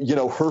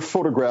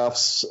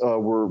photographs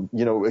were,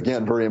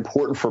 again, very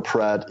important for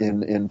Pratt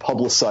in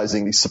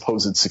publicizing the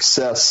supposed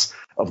success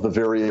of the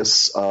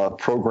various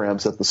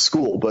programs at the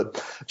school.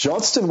 But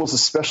Johnston was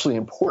especially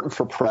important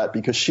for Pratt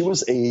because she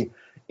was a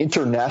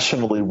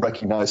internationally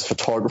recognized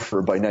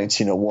photographer by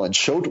 1901.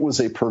 Choate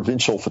was a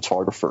provincial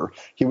photographer.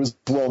 He was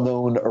well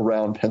known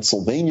around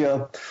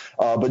Pennsylvania,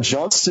 but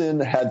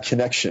Johnston had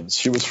connections.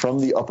 She was from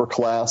the upper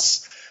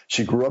class.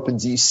 She grew up in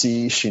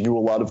D.C. She knew a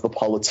lot of the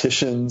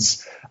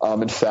politicians.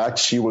 In fact,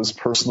 she was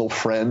personal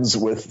friends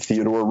with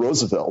Theodore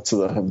Roosevelt,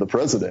 the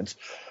president.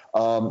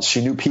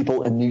 She knew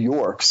people in New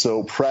York.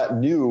 So Pratt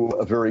knew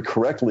very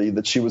correctly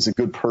that she was a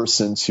good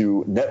person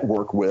to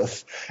network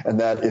with, and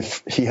that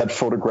if he had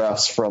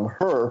photographs from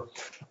her,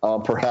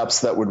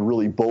 perhaps that would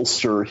really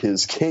bolster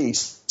his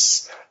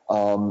case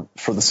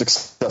for the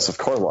success of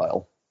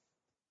Carlisle.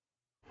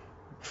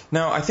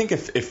 Now, I think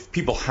if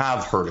people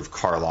have heard of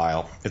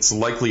Carlisle, it's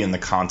likely in the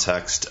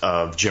context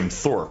of Jim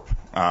Thorpe,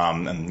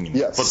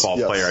 football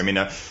player. I mean,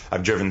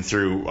 I've driven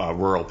through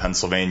rural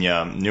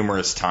Pennsylvania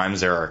numerous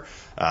times.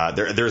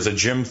 There's a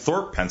Jim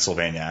Thorpe,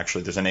 Pennsylvania.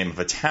 Actually, there's a name of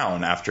a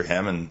town after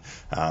him, and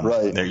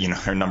there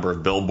are a number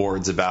of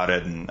billboards about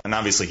it. And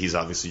obviously, he's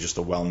just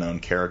a well-known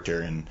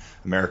character in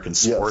American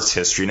sports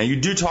history. Now, you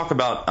do talk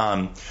about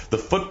the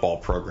football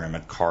program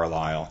at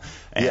Carlisle,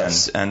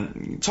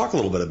 and talk a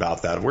little bit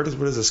about that. Where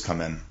does this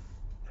come in?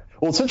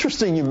 Well, it's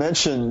interesting you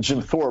mentioned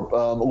Jim Thorpe.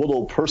 A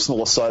little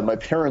personal aside, my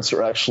parents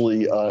are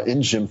actually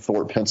in Jim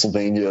Thorpe,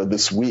 Pennsylvania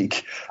this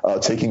week,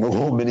 taking a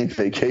little mini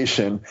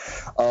vacation.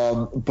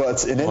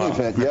 But in any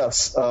event,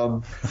 yes,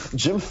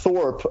 Jim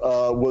Thorpe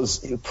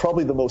was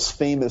probably the most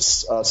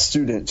famous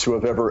student to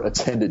have ever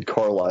attended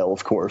Carlisle,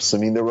 of course. I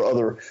mean, there were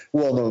other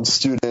well-known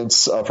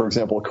students, for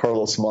example,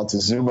 Carlos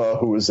Montezuma,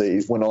 who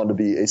went on to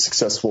be a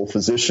successful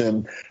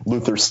physician,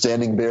 Luther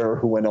Standing Bear,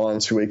 who went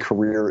on to a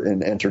career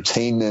in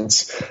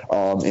entertainment,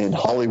 in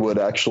Hollywood,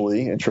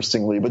 actually,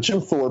 interestingly. But Jim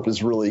Thorpe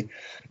is really,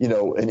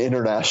 an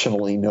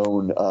internationally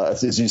known,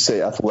 as you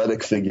say,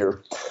 athletic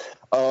figure.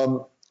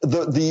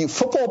 The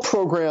football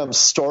program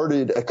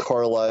started at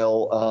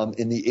Carlisle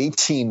in the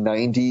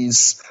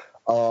 1890s,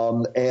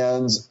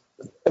 and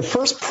at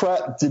first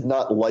Pratt did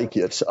not like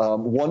it.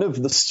 One of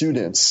the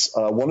students,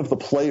 one of the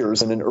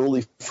players in an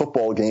early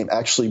football game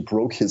actually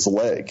broke his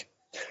leg.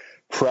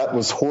 Pratt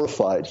was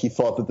horrified. He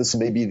thought that this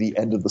may be the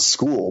end of the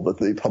school, that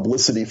the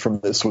publicity from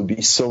this would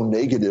be so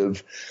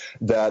negative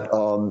that,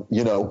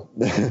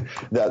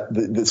 that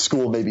the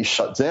school may be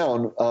shut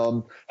down.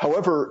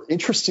 However,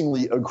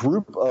 interestingly, a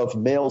group of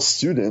male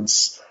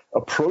students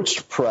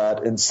approached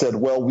Pratt and said,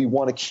 well, we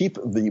want to keep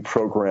the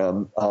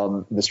program,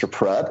 Mr.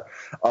 Pratt,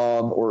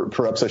 or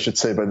perhaps I should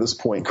say by this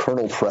point,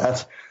 Colonel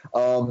Pratt,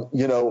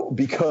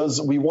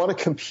 because we want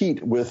to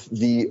compete with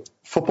the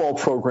football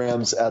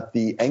programs at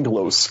the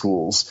Anglo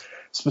schools.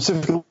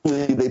 Specifically,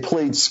 they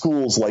played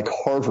schools like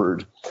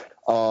Harvard.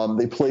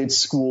 They played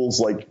schools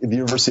like the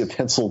University of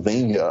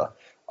Pennsylvania.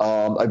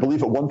 I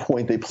believe at one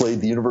point they played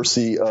the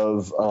University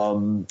of,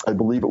 I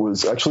believe it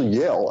was actually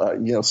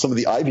Yale, some of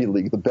the Ivy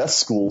League, the best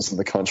schools in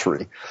the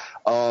country.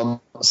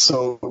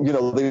 So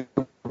they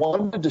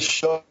wanted to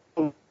show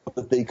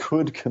that they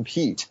could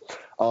compete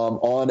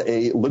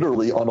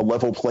literally on a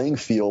level playing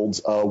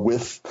field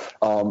with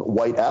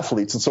white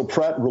athletes. And so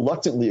Pratt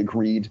reluctantly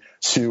agreed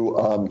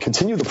to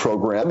continue the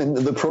program, and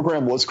the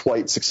program was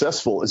quite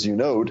successful, as you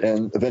note,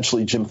 and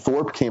eventually Jim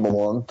Thorpe came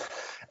along.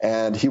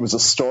 And he was a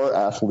star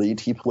athlete.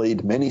 He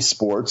played many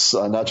sports,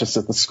 not just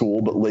at the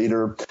school, but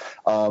later,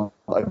 I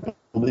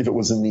believe it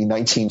was in the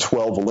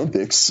 1912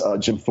 Olympics.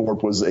 Jim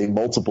Thorpe was a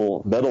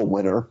multiple medal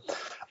winner.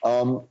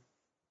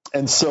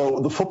 And so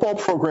the football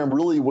program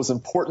really was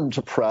important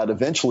to Pratt.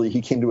 Eventually,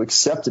 he came to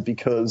accept it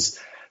because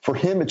for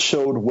him, it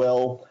showed,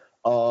 the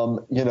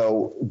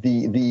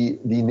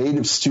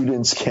native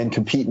students can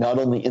compete not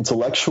only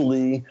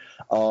intellectually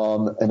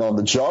and on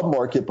the job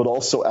market, but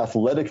also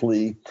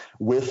athletically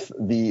with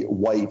the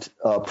white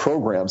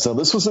programs. Now,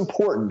 this was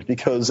important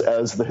because,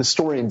 as the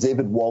historian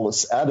David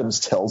Wallace Adams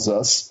tells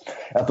us,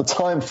 at the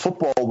time,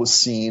 football was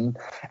seen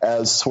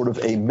as sort of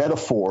a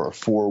metaphor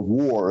for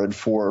war and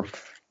for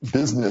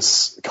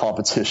business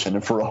competition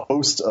and for a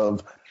host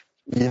of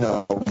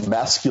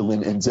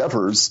masculine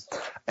endeavors.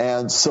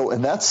 And so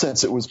in that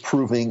sense, it was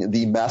proving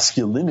the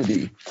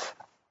masculinity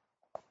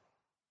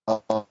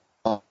of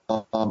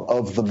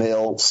the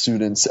male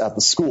students at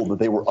the school, that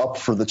they were up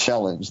for the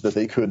challenge, that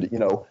they could,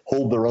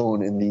 hold their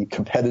own in the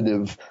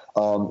competitive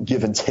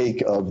give and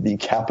take of the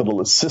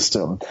capitalist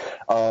system.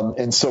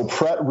 And so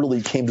Pratt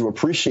really came to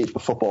appreciate the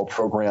football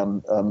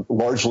program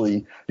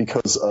largely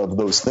because of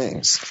those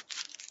things.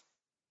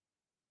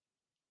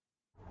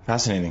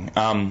 Fascinating.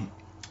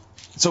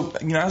 So,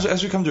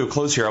 as we come to a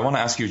close here, I want to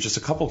ask you just a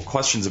couple of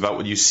questions about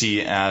what you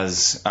see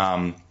as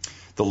the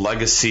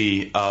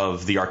legacy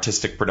of the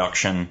artistic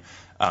production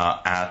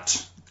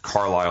at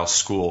Carlisle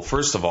School,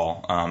 first of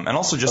all, and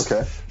also just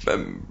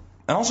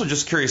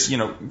curious.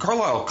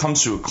 Carlisle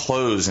comes to a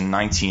close in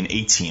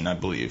 1918, I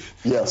believe.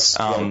 Yes.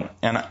 And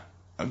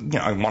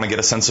I want to get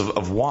a sense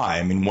of why.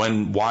 I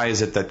mean, why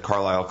is it that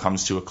Carlisle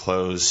comes to a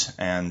close,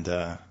 and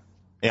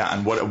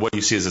and what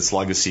you see as its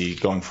legacy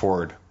going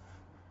forward?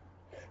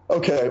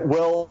 Okay,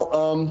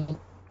 well,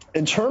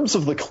 in terms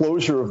of the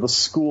closure of the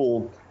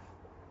school,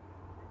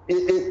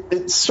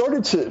 it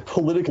started to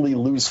politically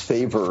lose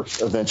favor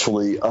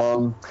eventually.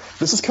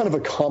 This is kind of a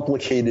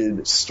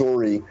complicated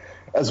story.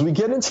 As we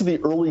get into the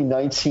early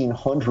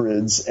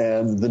 1900s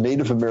and the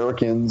Native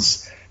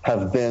Americans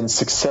have been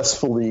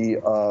successfully,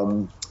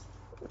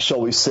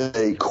 shall we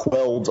say,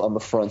 quelled on the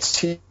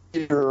frontier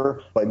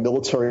by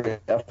military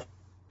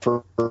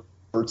effort,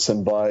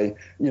 and by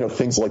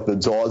things like the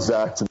Dawes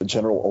Act and the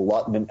General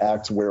Allotment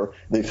Act, where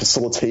they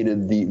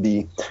facilitated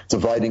the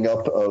dividing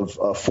up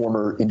of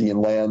former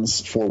Indian lands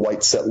for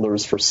white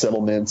settlers, for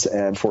settlement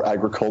and for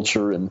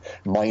agriculture and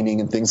mining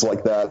and things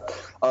like that.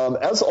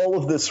 As all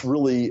of this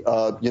really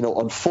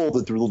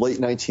unfolded through the late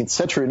 19th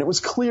century, and it was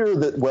clear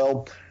that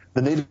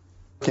the Native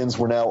Americans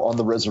were now on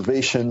the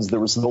reservations. There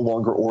was no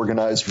longer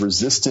organized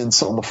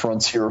resistance on the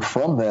frontier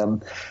from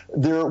them.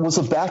 There was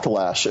a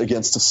backlash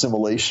against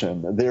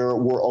assimilation. There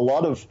were a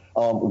lot of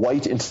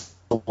white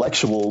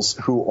intellectuals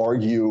who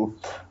argue,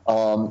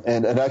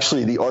 and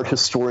actually the art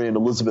historian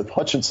Elizabeth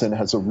Hutchinson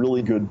has a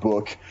really good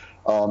book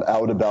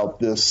out about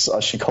this.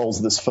 She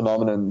calls this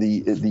phenomenon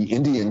the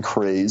Indian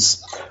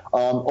craze.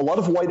 A lot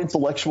of white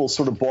intellectuals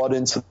sort of bought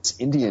into this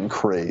Indian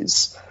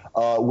craze,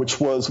 which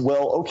was,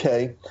 well,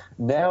 okay,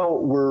 now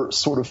we're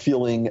sort of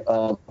feeling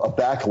a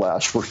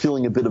backlash. We're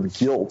feeling a bit of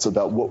guilt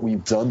about what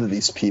we've done to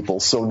these people.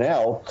 So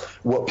now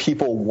what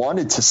people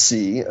wanted to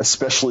see,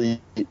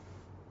 especially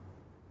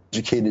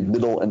educated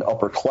middle and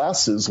upper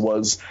classes,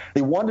 was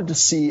they wanted to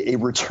see a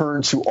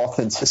return to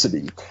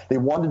authenticity. They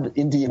wanted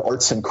Indian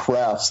arts and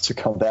crafts to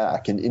come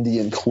back, and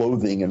Indian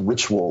clothing and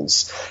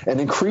rituals. And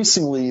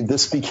increasingly,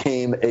 this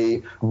became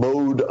a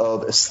mode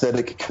of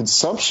aesthetic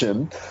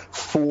consumption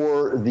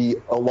for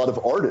a lot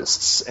of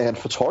artists and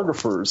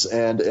photographers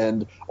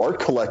and art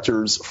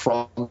collectors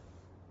from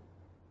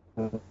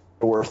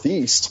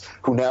Northeast,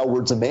 who now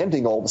were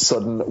demanding all of a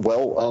sudden,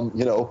 well,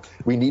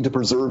 we need to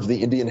preserve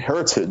the Indian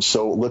heritage,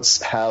 so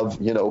let's have,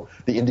 the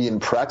Indian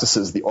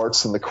practices, the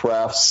arts and the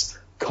crafts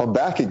come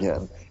back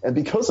again. And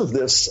because of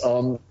this,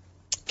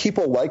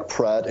 people like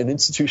Pratt and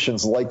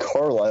institutions like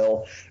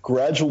Carlyle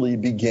gradually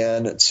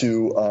began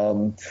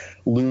to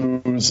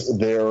lose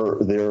their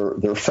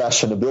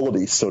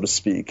fashionability, so to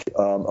speak,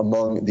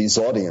 among these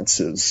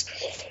audiences.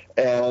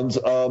 And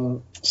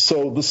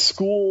so the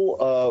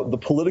school, the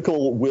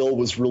political will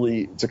was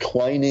really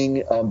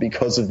declining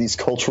because of these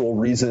cultural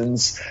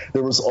reasons.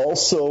 There was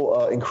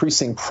also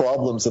increasing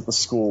problems at the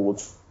school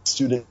with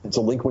student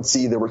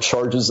delinquency. There were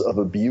charges of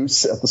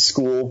abuse at the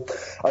school.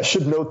 I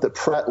should note that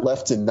Pratt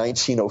left in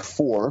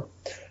 1904.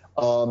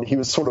 He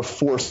was sort of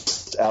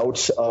forced out.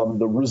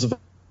 The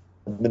Roosevelt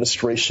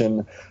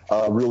administration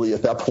really,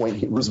 at that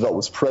point, Roosevelt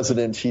was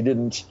president. He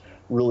didn't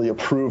really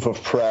approve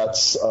of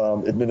Pratt's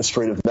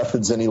administrative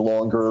methods any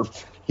longer.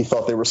 He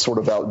thought they were sort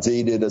of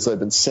outdated, as I've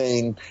been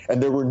saying.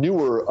 And there were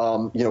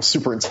newer,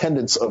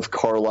 superintendents of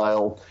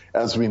Carlisle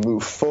as we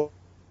move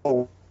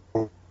forward,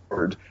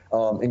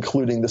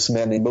 including this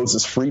man named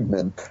Moses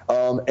Friedman.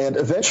 And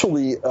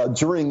eventually,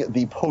 during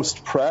the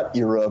post-Pratt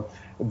era,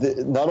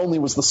 not only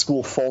was the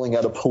school falling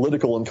out of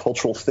political and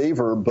cultural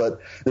favor, but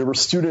there were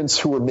students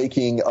who were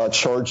making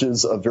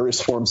charges of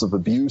various forms of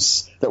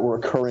abuse that were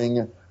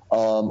occurring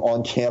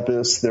on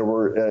campus. There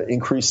were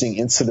increasing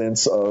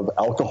incidents of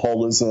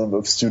alcoholism,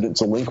 of student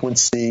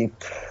delinquency.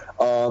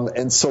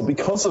 And so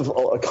because of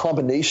a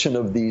combination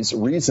of these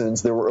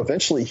reasons, there were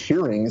eventually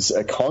hearings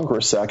at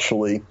Congress,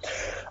 actually.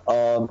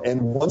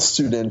 And one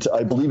student,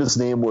 I believe his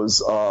name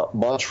was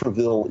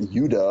Montreville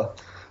Yuda,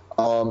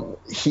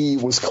 he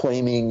was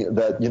claiming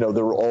that,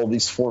 there were all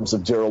these forms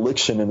of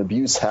dereliction and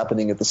abuse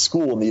happening at the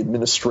school, and the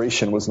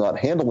administration was not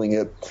handling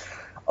it.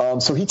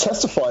 So he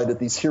testified at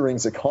these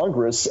hearings at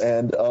Congress,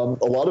 and a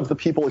lot of the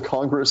people at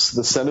Congress,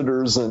 the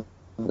senators and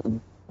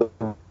the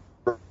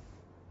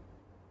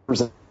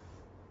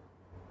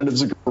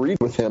representatives agreed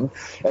with him,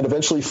 and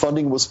eventually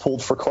funding was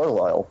pulled for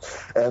Carlisle.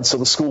 And so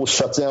the school was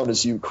shut down,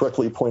 as you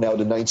correctly point out,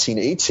 in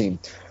 1918.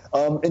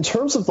 In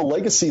terms of the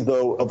legacy,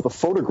 though, of the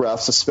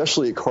photographs,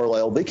 especially at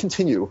Carlisle, they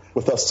continue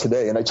with us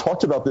today. And I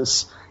talked about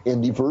this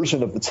in the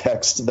version of the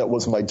text that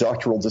was my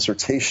doctoral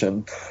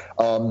dissertation,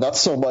 not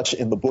so much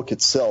in the book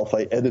itself.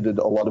 I edited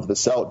a lot of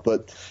this out.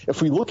 But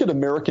if we look at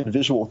American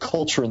visual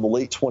culture in the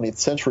late 20th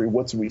century,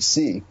 what do we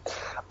see?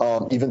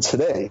 Even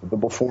today, the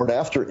before and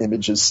after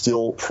image is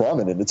still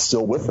prominent. It's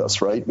still with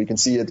us, right? We can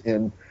see it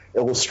in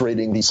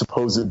illustrating the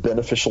supposed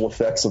beneficial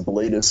effects of the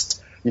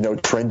latest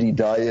trendy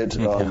diet,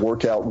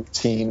 workout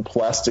routine,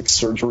 plastic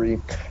surgery.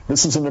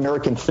 This is an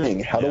American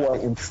thing. How do I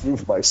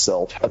improve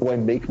myself? How do I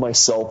make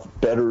myself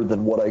better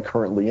than what I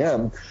currently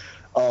am?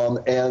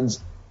 And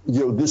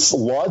this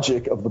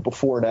logic of the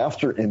before and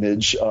after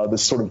image,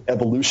 this sort of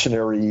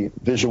evolutionary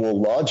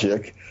visual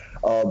logic,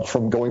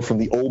 from going from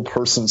the old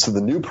person to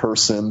the new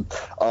person,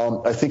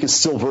 I think is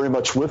still very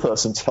much with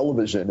us in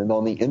television and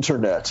on the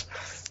internet,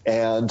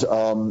 and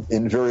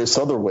in various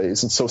other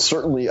ways. And so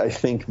certainly I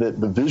think that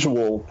the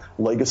visual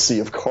legacy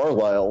of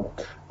Carlisle,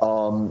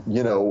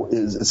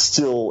 is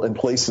still, in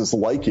places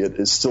like it,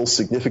 is still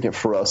significant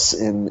for us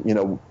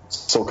in,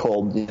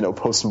 so-called,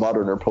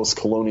 postmodern or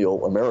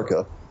post-colonial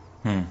America.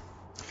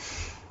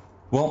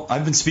 Well,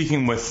 I've been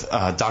speaking with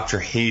Dr.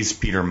 Hayes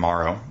Peter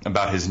Morrow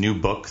about his new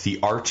book, The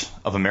Art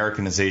of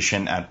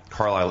Americanization at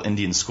Carlisle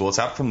Indian School. It's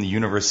out from the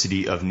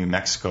University of New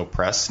Mexico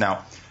Press.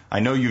 Now, I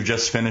know you've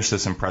just finished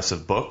this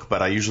impressive book,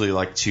 but I usually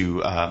like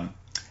to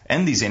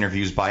end these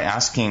interviews by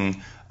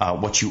asking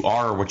what you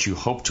are or what you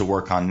hope to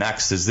work on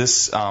next. Is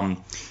this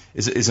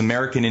is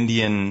American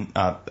Indian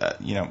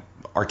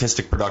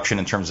artistic production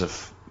in terms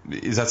of,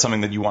 is that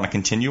something that you want to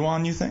continue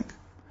on, you think?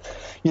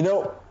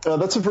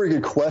 That's a very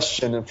good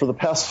question. And for the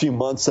past few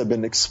months, I've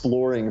been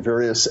exploring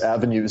various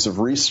avenues of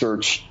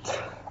research.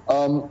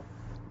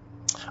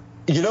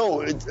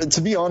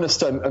 To be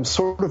honest, I'm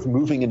sort of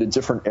moving into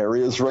different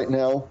areas right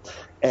now,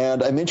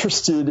 and I'm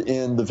interested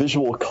in the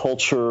visual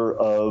culture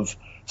of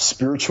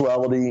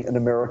spirituality in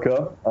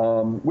America,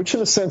 which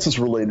in a sense is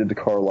related to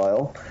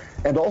Carlyle,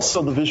 and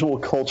also the visual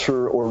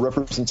culture or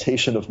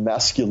representation of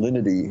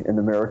masculinity in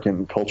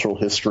American cultural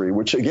history,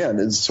 which again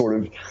is sort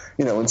of,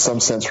 in some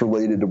sense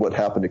related to what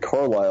happened to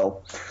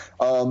Carlyle.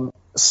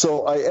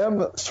 So I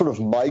am sort of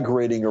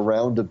migrating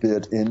around a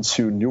bit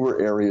into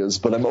newer areas,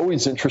 but I'm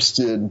always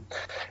interested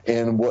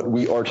in what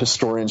we art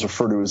historians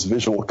refer to as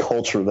visual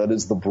culture. That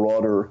is the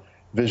broader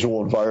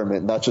visual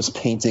environment, not just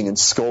painting and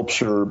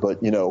sculpture,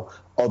 but,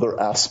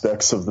 other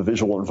aspects of the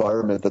visual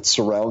environment that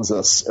surrounds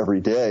us every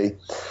day.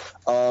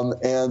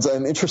 And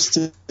I'm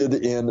interested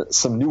in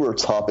some newer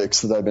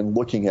topics that I've been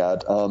looking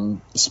at.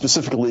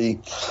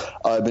 Specifically,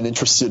 I've been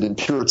interested in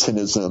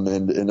Puritanism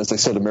and, as I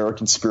said,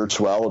 American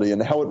spirituality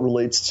and how it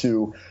relates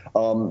to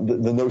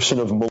the notion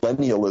of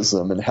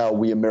millennialism and how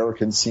we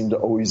Americans seem to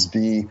always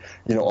be,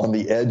 on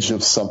the edge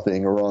of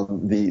something or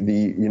on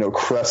the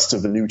crest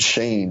of a new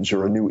change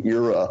or a new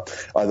era,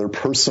 either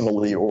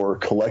personally or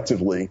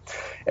collectively.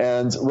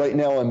 And right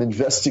now I'm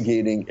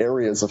investigating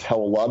areas of how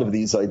a lot of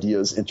these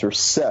ideas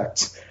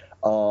intersect,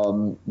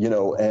 and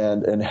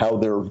how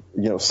they're,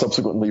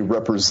 subsequently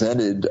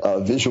represented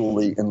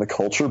visually in the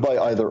culture by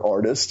either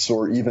artists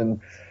or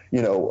even,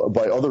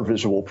 by other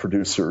visual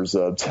producers,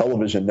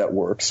 television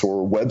networks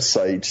or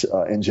website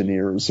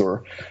engineers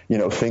or,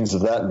 things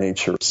of that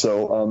nature.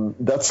 So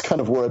that's kind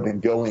of where I've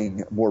been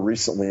going more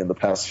recently in the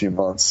past few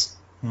months.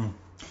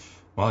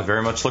 Well, I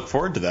very much look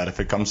forward to that if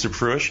it comes to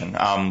fruition.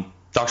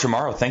 Dr.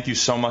 Morrow, thank you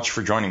so much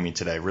for joining me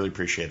today. I really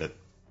appreciate it.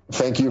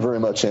 Thank you very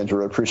much,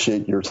 Andrew. I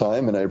appreciate your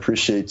time, and I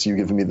appreciate you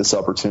giving me this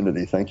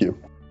opportunity. Thank you.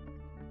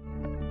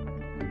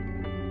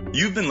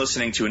 You've been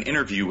listening to an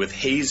interview with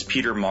Hayes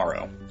Peter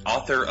Morrow,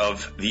 author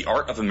of The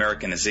Art of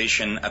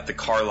Americanization at the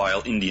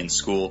Carlisle Indian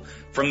School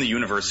from the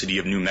University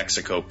of New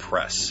Mexico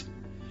Press.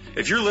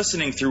 If you're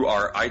listening through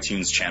our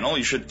iTunes channel,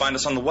 you should find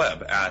us on the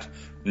web at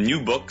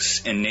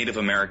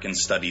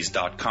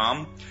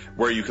newbooksinNativeAmericanStudies.com,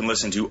 where you can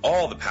listen to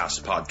all the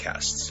past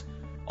podcasts.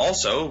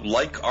 Also,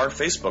 like our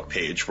Facebook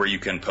page where you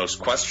can post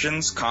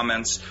questions,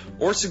 comments,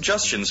 or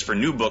suggestions for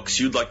new books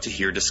you'd like to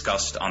hear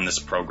discussed on this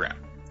program.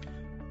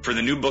 For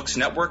the New Books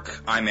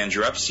Network, I'm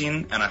Andrew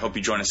Epstein, and I hope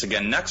you join us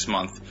again next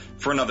month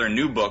for another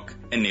new book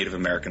in Native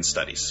American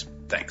Studies.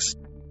 Thanks.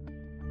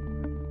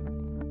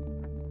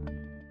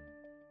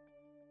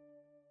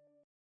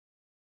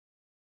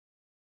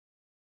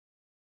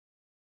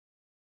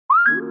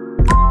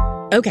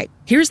 Okay,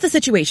 here's the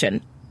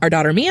situation. Our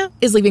daughter Mia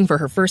is leaving for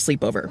her first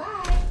sleepover.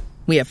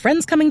 We have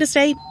friends coming to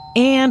stay,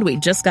 and we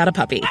just got a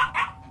puppy.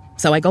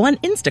 So I go on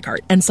Instacart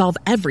and solve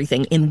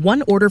everything in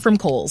one order from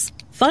Kohl's.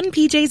 Fun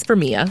PJs for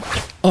Mia,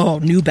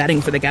 new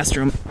bedding for the guest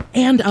room,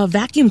 and a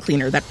vacuum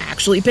cleaner that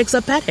actually picks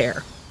up pet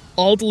hair.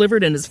 All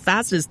delivered in as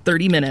fast as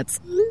 30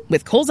 minutes.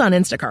 With Kohl's on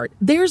Instacart,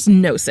 there's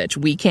no such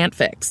we can't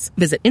fix.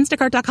 Visit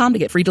instacart.com to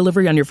get free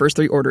delivery on your first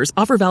 3 orders.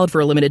 Offer valid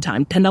for a limited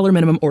time. $10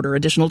 minimum order.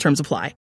 Additional terms apply.